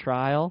causing our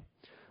trial,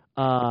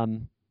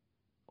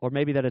 or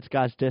maybe that it's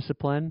God's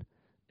discipline,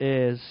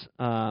 is it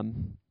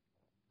going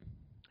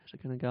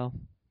to go?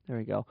 There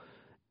we go.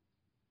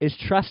 Is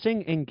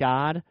trusting in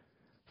God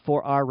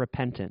for our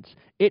repentance.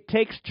 It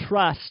takes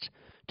trust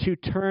to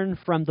turn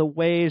from the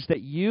ways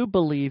that you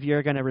believe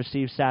you're going to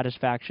receive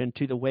satisfaction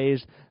to the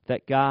ways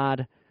that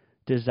God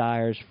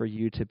desires for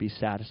you to be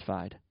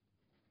satisfied.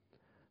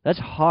 That's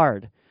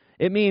hard.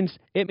 It means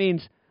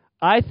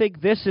I think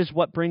this is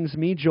what brings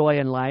me joy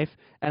in life,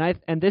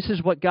 and this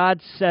is what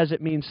God says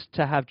it means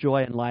to have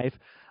joy in life.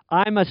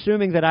 I'm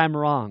assuming that I'm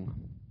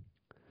wrong.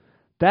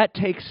 That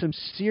takes some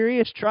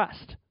serious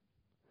trust,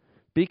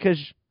 because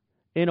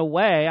in a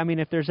way, I mean,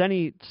 if there's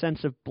any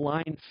sense of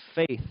blind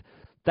faith,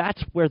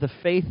 that's where the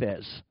faith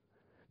is.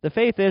 The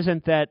faith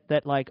isn't that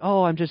like,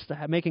 oh, I'm just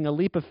making a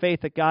leap of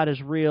faith that God is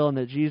real and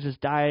that Jesus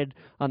died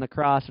on the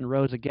cross and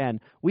rose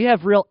again. We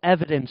have real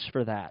evidence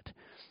for that.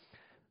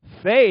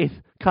 Faith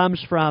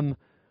comes from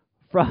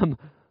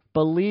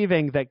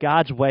believing that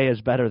God's way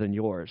is better than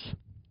yours.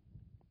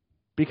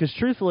 Because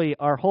truthfully,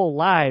 our whole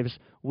lives,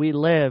 we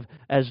live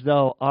as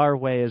though our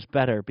way is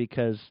better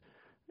because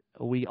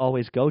we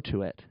always go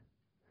to it.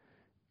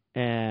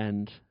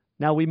 And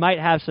now we might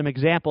have some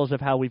examples of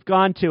how we've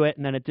gone to it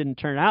and then it didn't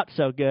turn out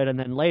so good, and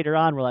then later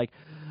on we're like,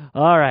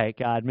 all right,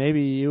 God,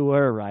 maybe you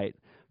were right.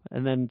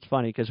 And then it's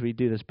funny because we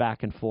do this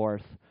back and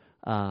forth.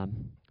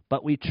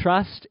 But we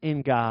trust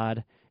in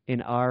God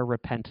in our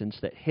repentance,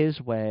 that His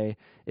way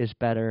is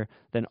better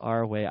than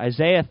our way.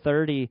 Isaiah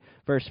 30,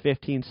 verse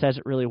 15 says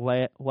it really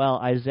well.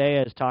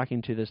 Isaiah is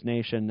talking to this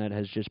nation that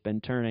has just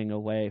been turning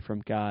away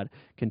from God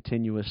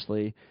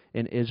continuously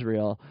in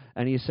Israel.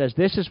 And he says,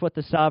 this is what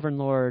the sovereign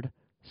Lord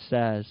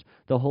says,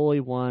 the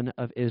Holy One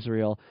of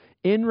Israel.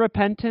 In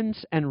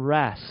repentance and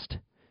rest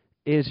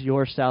is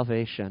your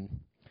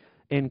salvation.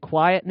 In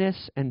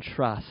quietness and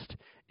trust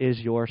is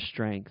your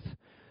strength.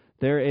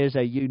 There is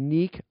a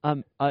unique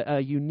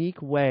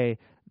way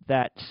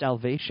that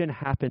salvation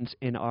happens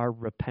in our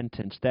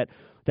repentance, that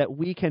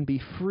we can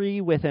be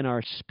free within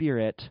our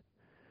spirit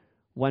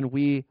when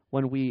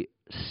we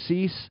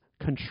cease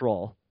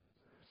control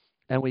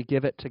and we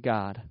give it to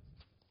God.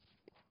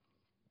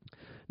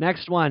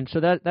 Next one, so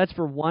that's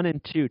for 1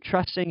 and 2,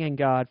 trusting in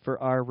God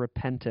for our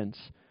repentance.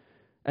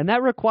 And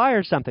that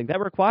requires something. That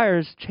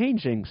requires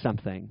changing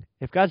something.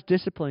 If God's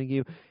disciplining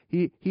you,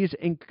 He's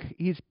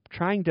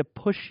trying to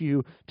push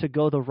you to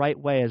go the right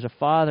way. As a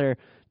father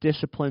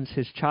disciplines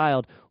his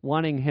child,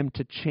 wanting him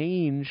to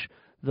change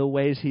the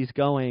ways he's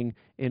going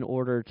in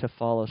order to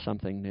follow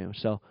something new.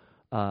 So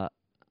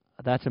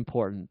that's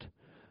important.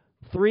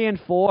 3 and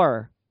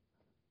 4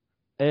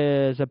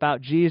 is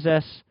about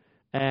Jesus,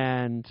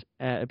 and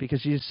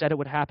because Jesus said it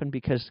would happen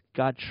because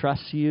God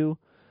trusts you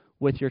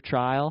with your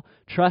trial,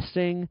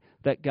 trusting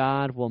that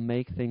God will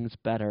make things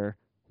better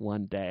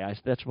one day.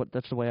 That's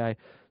the way I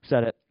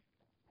said it.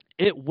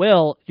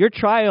 Your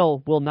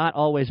trial will not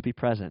always be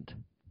present.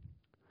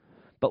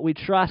 But we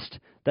trust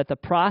that the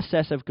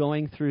process of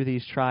going through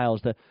these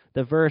trials,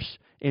 the verse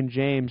in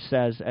James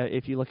says,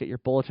 if you look at your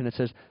bulletin, it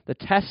says, the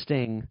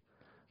testing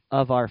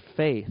of our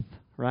faith,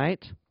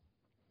 right?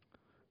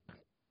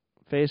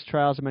 Face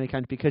trials of many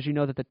kinds, because you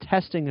know that the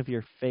testing of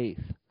your faith,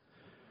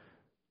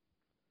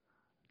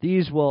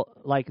 these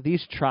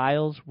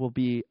trials will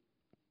be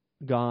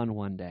gone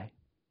one day.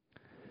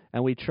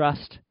 And we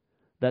trust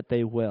that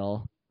they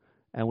will,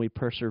 and we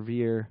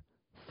persevere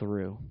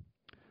through.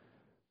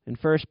 In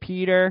 1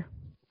 Peter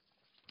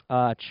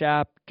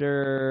chapter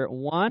chapter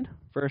 1,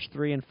 verse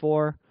 3 and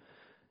 4.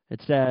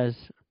 It says,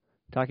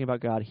 talking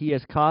about God, He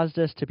has caused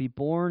us to be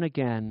born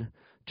again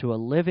to a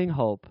living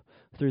hope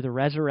through the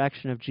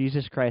resurrection of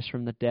Jesus Christ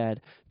from the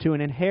dead, to an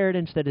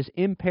inheritance that is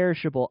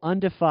imperishable,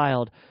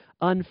 undefiled,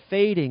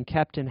 unfading,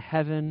 kept in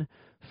heaven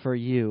for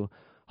you.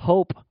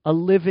 Hope, a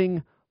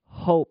living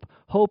hope.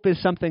 Hope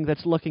is something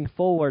that's looking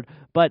forward,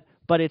 but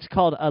it's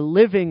called a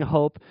living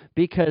hope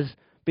because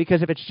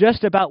if it's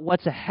just about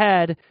what's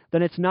ahead,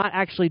 then it's not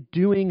actually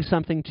doing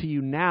something to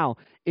you now.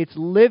 It's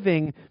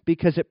living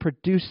because it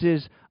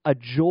produces a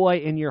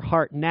joy in your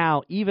heart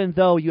now, even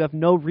though you have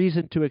no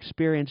reason to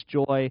experience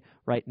joy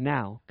right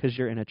now because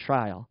you're in a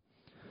trial.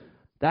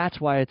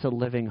 That's why it's a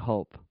living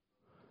hope.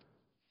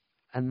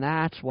 And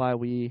that's why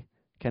we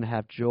can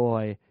have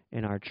joy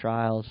in our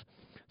trials.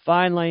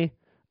 Finally,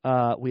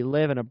 we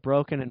live in a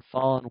broken and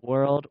fallen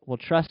world. Well,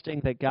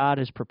 trusting that God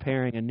is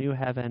preparing a new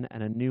heaven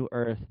and a new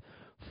earth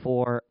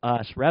for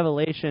us.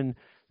 Revelation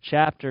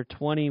chapter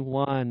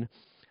 21,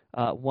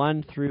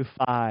 1 through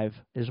 5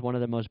 is one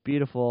of the most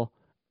beautiful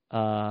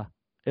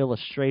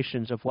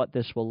illustrations of what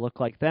this will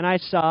look like. Then I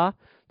saw,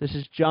 this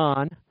is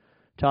John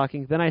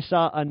talking, then I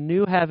saw a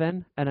new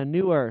heaven and a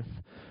new earth.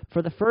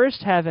 For the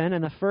first heaven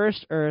and the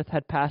first earth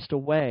had passed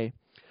away,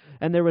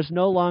 and there was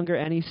no longer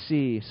any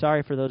sea.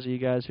 Sorry for those of you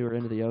guys who are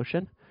into the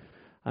ocean.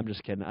 I'm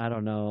just kidding. I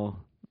don't know.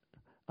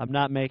 I'm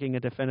not making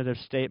a definitive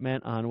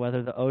statement on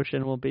whether the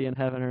ocean will be in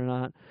heaven or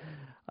not.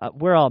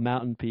 We're all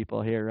mountain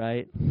people here,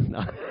 right?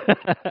 No.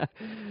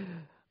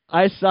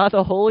 I saw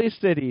the holy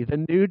city,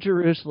 the new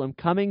Jerusalem,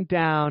 coming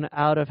down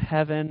out of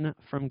heaven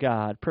from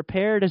God,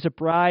 prepared as a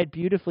bride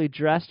beautifully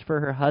dressed for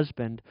her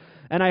husband.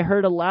 And I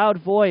heard a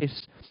loud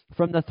voice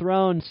from the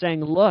throne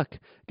saying, "Look,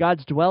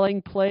 God's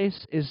dwelling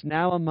place is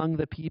now among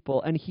the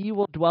people, and He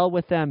will dwell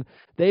with them.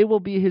 They will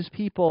be His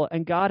people,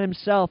 and God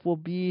Himself will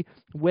be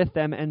with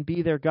them and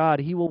be their God.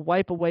 He will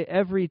wipe away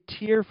every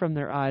tear from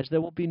their eyes.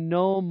 There will be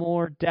no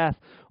more death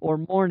or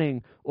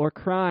mourning or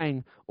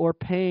crying or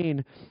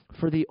pain,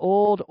 for the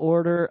old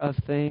order of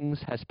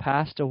things has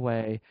passed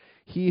away."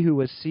 He who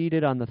was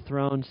seated on the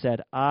throne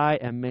said, "I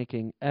am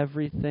making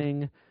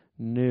everything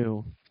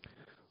new."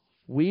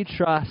 We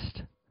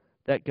trust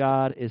that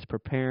God is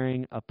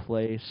preparing a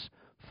place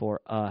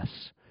for us.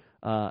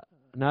 Not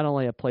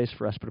only a place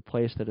for us, but a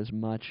place that is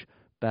much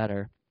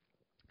better.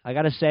 I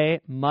got to say,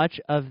 much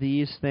of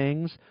these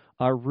things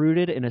are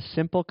rooted in a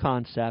simple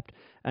concept,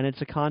 and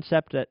it's a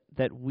concept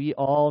that we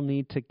all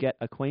need to get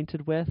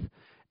acquainted with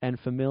and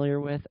familiar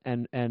with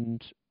and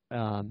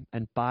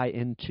buy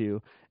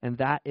into, and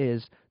that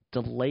is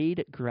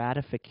delayed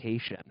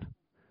gratification.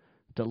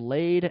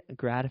 Delayed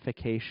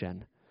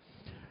gratification.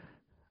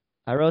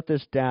 I wrote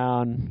this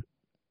down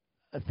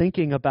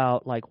thinking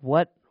about, like,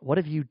 what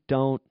if you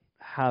don't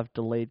have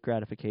delayed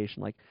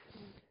gratification? Like,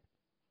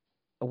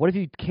 what if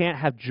you can't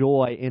have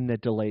joy in the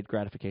delayed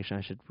gratification?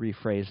 I should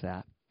rephrase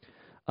that.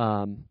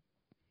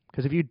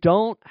 Because if you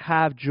don't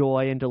have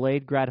joy in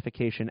delayed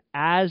gratification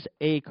as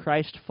a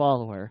Christ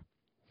follower,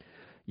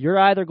 you're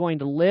either going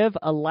to live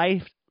a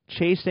life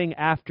chasing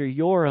after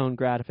your own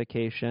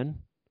gratification,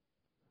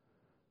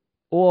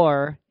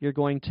 or you're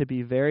going to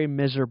be very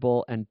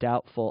miserable and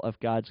doubtful of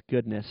God's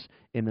goodness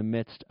in the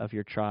midst of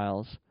your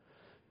trials.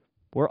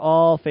 We're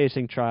all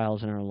facing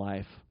trials in our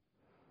life.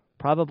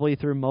 Probably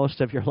through most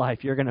of your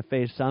life, you're going to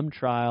face some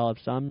trial of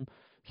some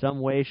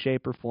way,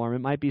 shape, or form. It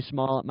might be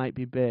small, it might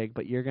be big,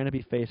 but you're going to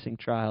be facing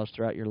trials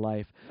throughout your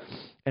life.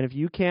 And if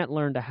you can't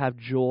learn to have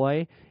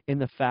joy in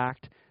the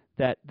fact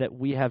that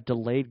we have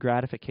delayed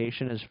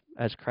gratification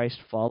as Christ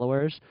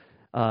followers,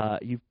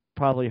 you've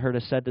probably heard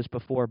us said this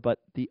before, but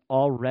the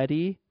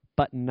already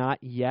but not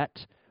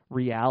yet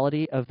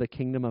reality of the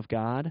kingdom of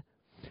God,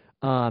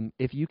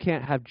 if you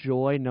can't have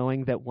joy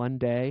knowing that one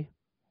day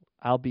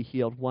I'll be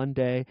healed, one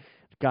day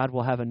God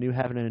will have a new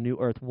heaven and a new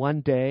earth,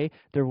 one day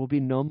there will be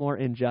no more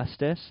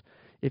injustice,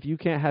 if you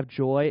can't have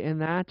joy in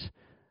that,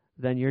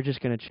 then you're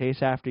just going to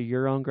chase after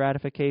your own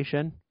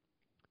gratification.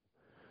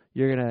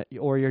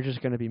 You're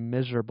just going to be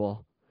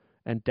miserable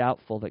and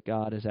doubtful that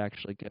God is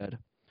actually good.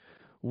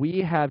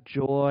 We have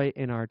joy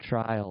in our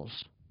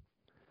trials.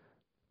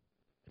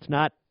 It's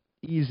not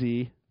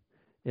easy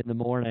in the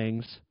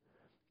mornings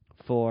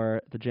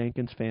for the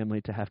Jenkins family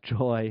to have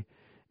joy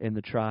in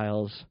the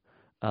trials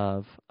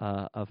of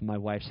my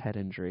wife's head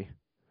injury.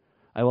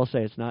 I will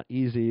say it's not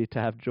easy to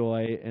have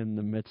joy in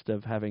the midst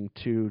of having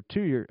two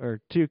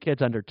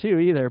kids under 2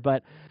 either,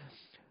 but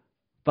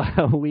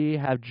we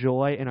have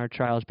joy in our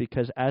trials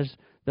because, as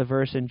the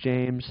verse in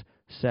James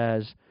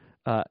says,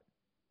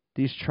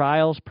 these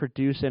trials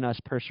produce in us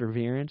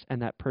perseverance,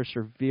 and that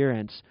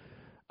perseverance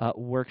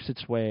works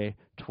its way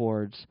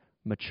towards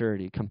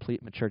maturity,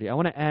 complete maturity. I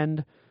want to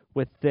end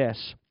with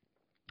this.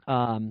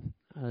 I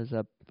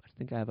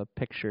think I have a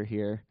picture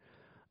here.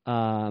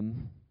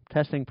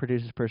 Testing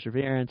produces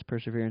perseverance.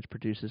 Perseverance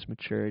produces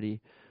maturity.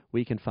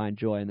 We can find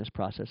joy in this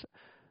process.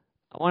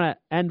 I want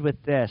to end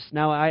with this.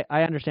 Now,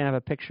 I understand I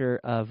have a picture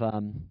of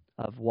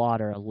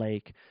water, a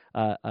lake,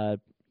 a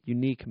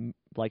unique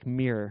like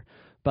mirror.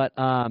 But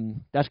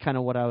that's kind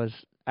of what I was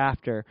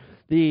after.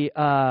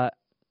 The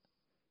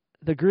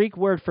Greek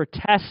word for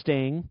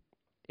testing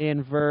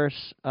in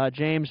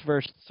James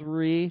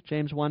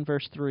 1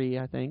 verse 3,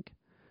 I think.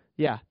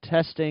 Yeah,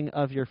 testing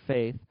of your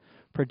faith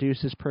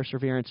produces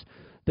perseverance.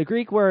 The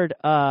Greek word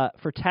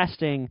for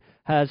testing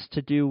has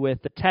to do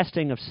with the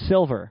testing of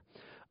silver.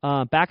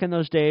 Back in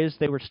those days,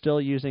 they were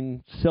still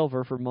using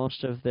silver for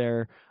most of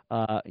their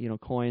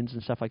coins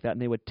and stuff like that,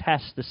 and they would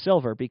test the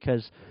silver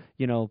because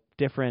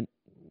different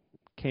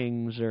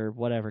kings or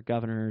whatever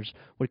governors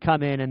would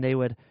come in and they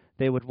would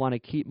want to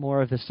keep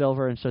more of the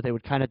silver, and so they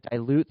would kind of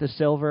dilute the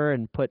silver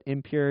and put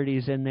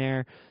impurities in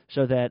there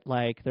so that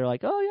they're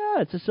like, oh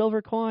yeah, it's a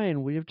silver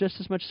coin, we have just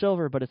as much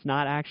silver, but it's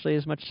not actually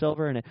as much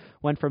silver, and it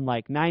went from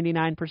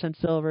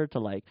 99% silver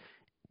to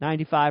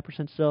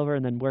 95% silver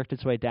and then worked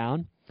its way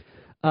down.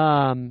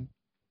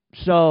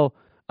 So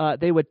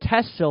they would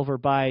test silver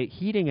by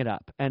heating it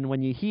up, and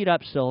when you heat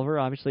up silver,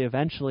 obviously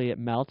eventually it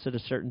melts at a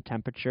certain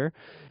temperature,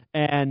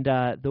 and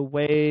the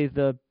way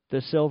the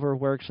silver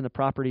works and the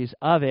properties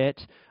of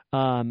it,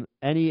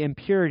 any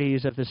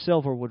impurities of the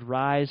silver would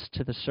rise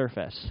to the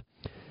surface.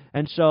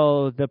 And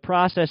so the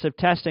process of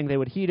testing, they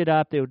would heat it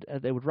up, they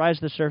would rise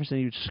to the surface, and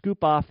you'd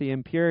scoop off the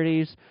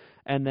impurities,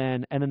 and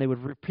then they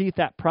would repeat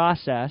that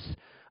process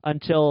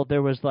until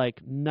there was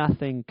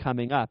nothing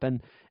coming up.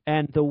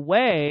 And the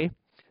way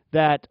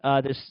that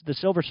the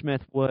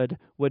silversmith would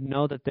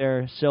know that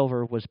their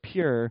silver was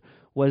pure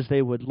was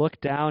they would look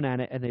down at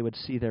it and they would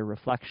see their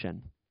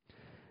reflection.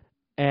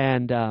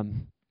 And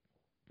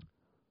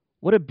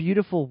what a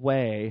beautiful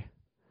way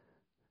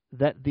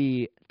that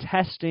the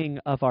testing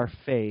of our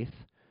faith,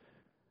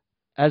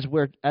 as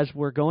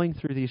we're going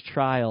through these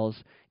trials,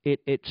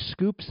 it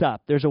scoops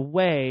up. There's a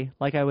way,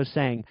 like I was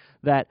saying,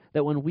 that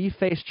when we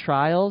face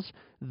trials,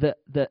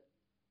 the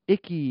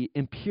icky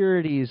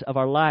impurities of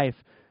our life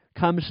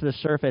comes to the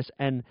surface,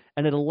 and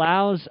it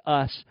allows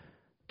us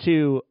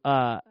to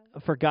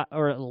it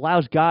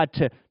allows God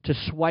to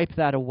swipe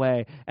that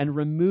away and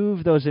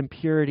remove those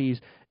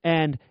impurities,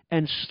 and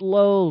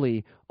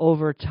slowly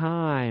over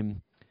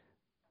time,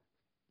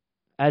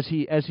 as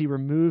he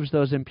removes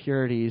those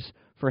impurities,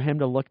 for him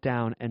to look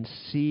down and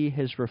see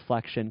his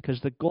reflection.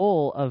 Because the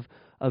goal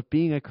of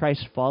being a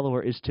Christ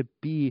follower is to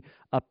be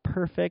a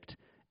perfect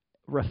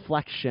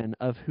reflection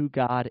of who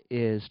God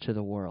is to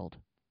the world.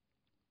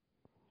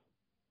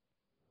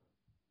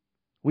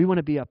 We want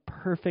to be a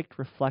perfect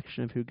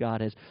reflection of who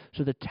God is.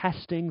 So the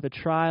testing, the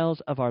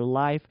trials of our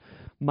life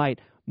might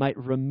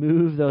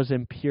remove those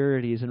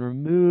impurities and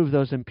remove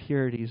those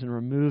impurities and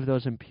remove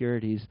those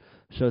impurities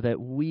so that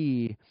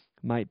we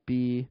might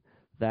be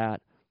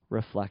that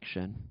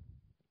reflection.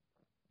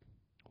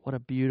 What a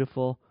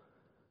beautiful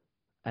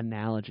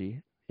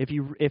analogy. If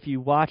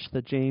you watch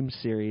the James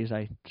series,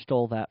 I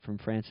stole that from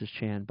Francis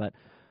Chan, but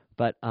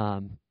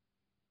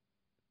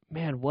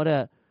man, what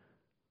a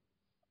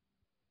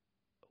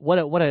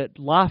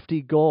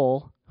lofty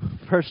goal,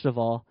 first of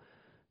all,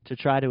 to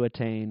try to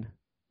attain.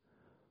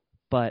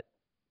 But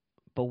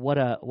what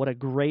a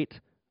great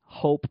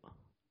hope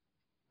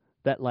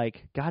that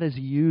God is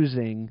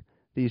using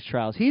these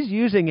trials. He's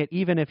using it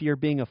even if you're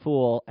being a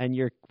fool and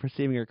you're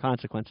receiving your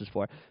consequences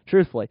for it.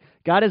 Truthfully,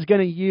 God is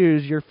going to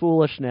use your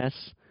foolishness.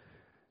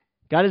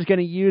 God is going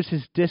to use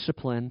his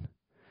discipline.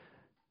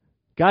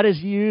 God is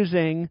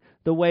using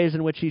the ways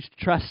in which he's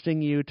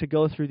trusting you to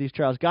go through these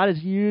trials. God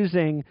is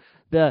using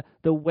the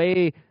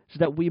way so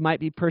that we might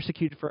be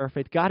persecuted for our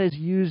faith. God is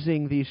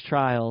using these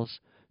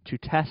trials to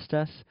test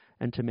us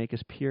and to make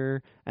us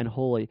pure and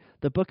holy.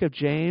 The book of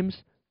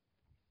James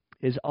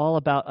is all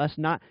about us. It's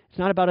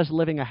not about us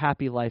living a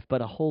happy life,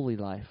 but a holy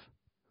life.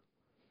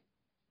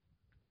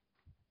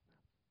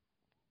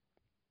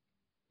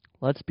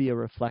 Let's be a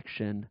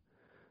reflection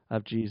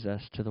of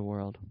Jesus to the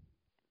world.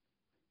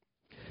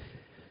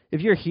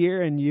 If you're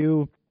here and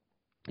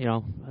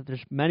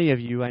there's many of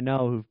you I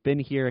know who've been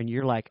here and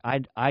you're like,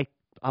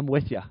 I'm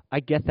with you. I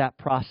get that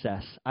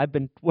process. I've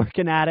been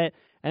working at it,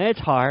 and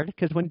it's hard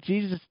because when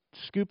Jesus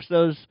scoops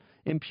those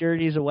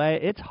impurities away,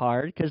 it's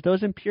hard because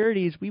those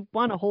impurities, we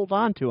want to hold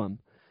on to them.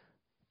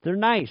 They're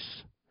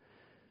nice.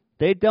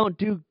 They don't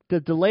do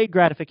the delayed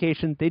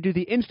gratification. They do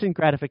the instant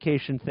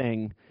gratification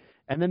thing,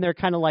 and then they're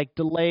kind of like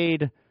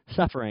delayed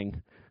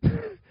suffering.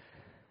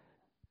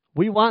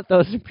 We want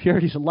those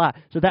impurities a lot.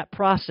 So that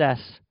process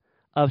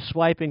of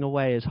swiping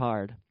away is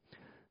hard.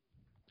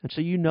 And so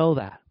you know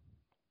that.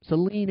 So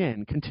lean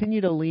in.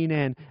 Continue to lean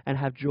in and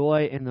have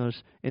joy in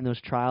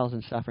those trials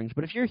and sufferings.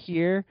 But if you're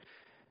here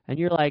and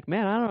you're like,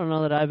 man, I don't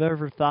know that I've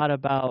ever thought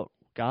about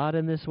God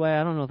in this way.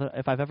 I don't know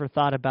if I've ever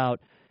thought about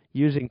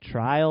using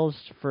trials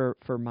for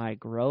my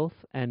growth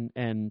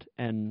and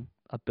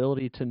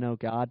ability to know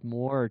God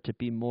more or to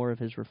be more of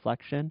his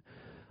reflection.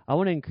 I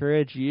want to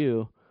encourage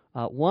you,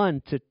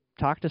 one, to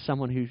talk to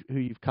someone who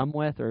you've come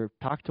with, or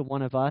talk to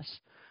one of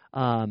us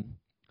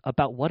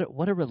about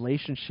what a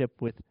relationship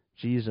with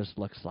Jesus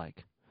looks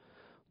like.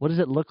 What does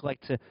it look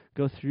like to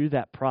go through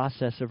that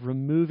process of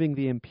removing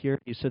the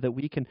impurities so that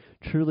we can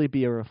truly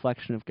be a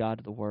reflection of God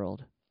to the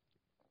world?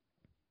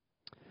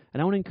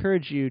 And I want to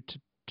encourage you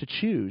to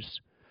choose.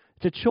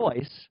 It's a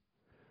choice.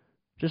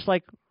 Just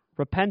like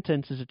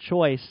repentance is a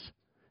choice.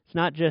 It's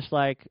not just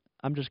like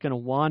I'm just going to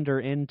wander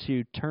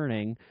into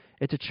turning.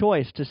 It's a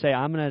choice to say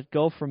I'm going to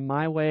go from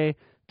my way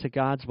to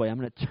God's way. I'm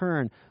going to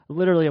turn,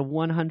 literally a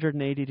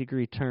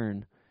 180-degree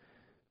turn.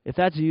 If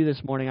that's you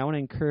this morning, I want to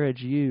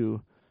encourage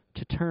you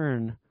to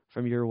turn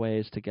from your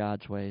ways to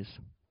God's ways.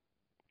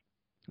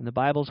 And the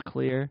Bible's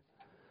clear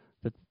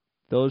that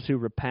those who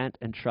repent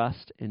and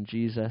trust in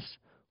Jesus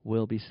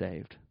will be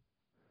saved.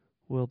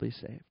 Will be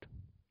saved.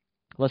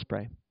 Let's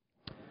pray.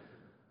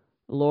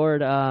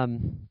 Lord,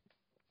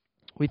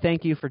 we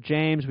thank you for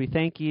James. We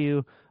thank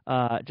you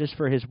just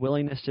for his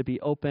willingness to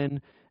be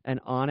open and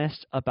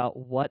honest about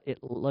what it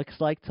looks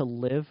like to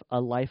live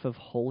a life of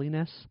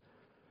holiness,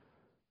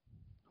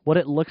 what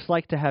it looks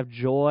like to have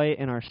joy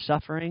in our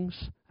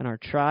sufferings and our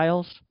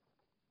trials,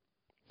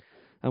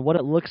 and what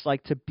it looks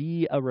like to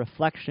be a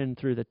reflection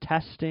through the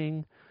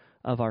testing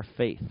of our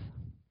faith,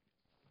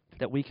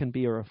 that we can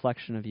be a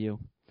reflection of you.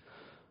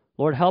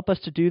 Lord, help us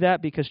to do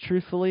that, because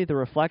truthfully, the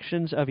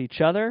reflections of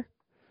each other,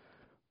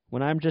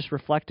 when I'm just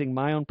reflecting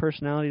my own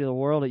personality to the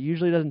world, it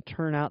usually doesn't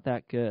turn out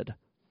that good.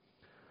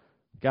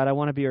 God, I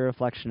want to be a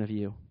reflection of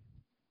you.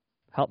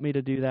 Help me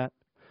to do that.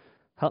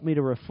 Help me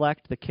to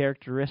reflect the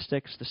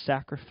characteristics, the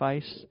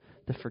sacrifice,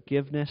 the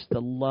forgiveness,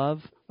 the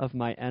love of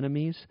my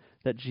enemies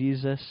that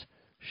Jesus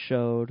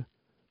showed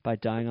by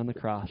dying on the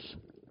cross.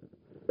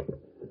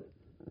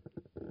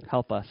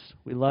 Help us.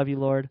 We love you,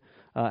 Lord.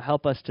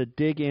 Help us to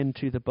dig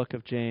into the book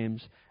of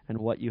James and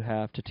what you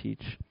have to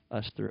teach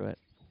us through it.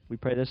 We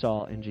pray this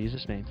all in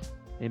Jesus' name.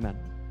 Amen.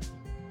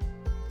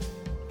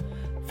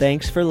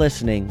 Thanks for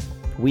listening.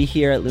 We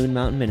here at Loon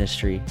Mountain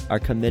Ministry are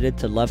committed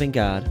to loving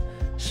God,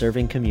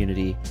 serving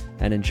community,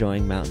 and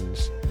enjoying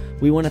mountains.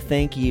 We want to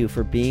thank you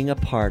for being a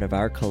part of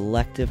our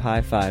collective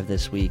high five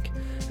this week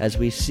as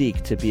we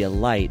seek to be a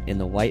light in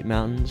the White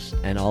Mountains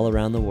and all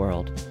around the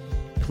world.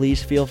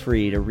 Please feel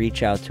free to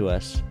reach out to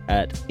us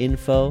at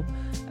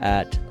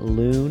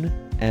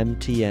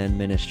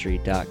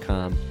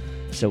info@loonmtnministry.com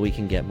so we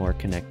can get more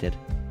connected.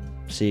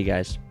 See you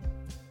guys.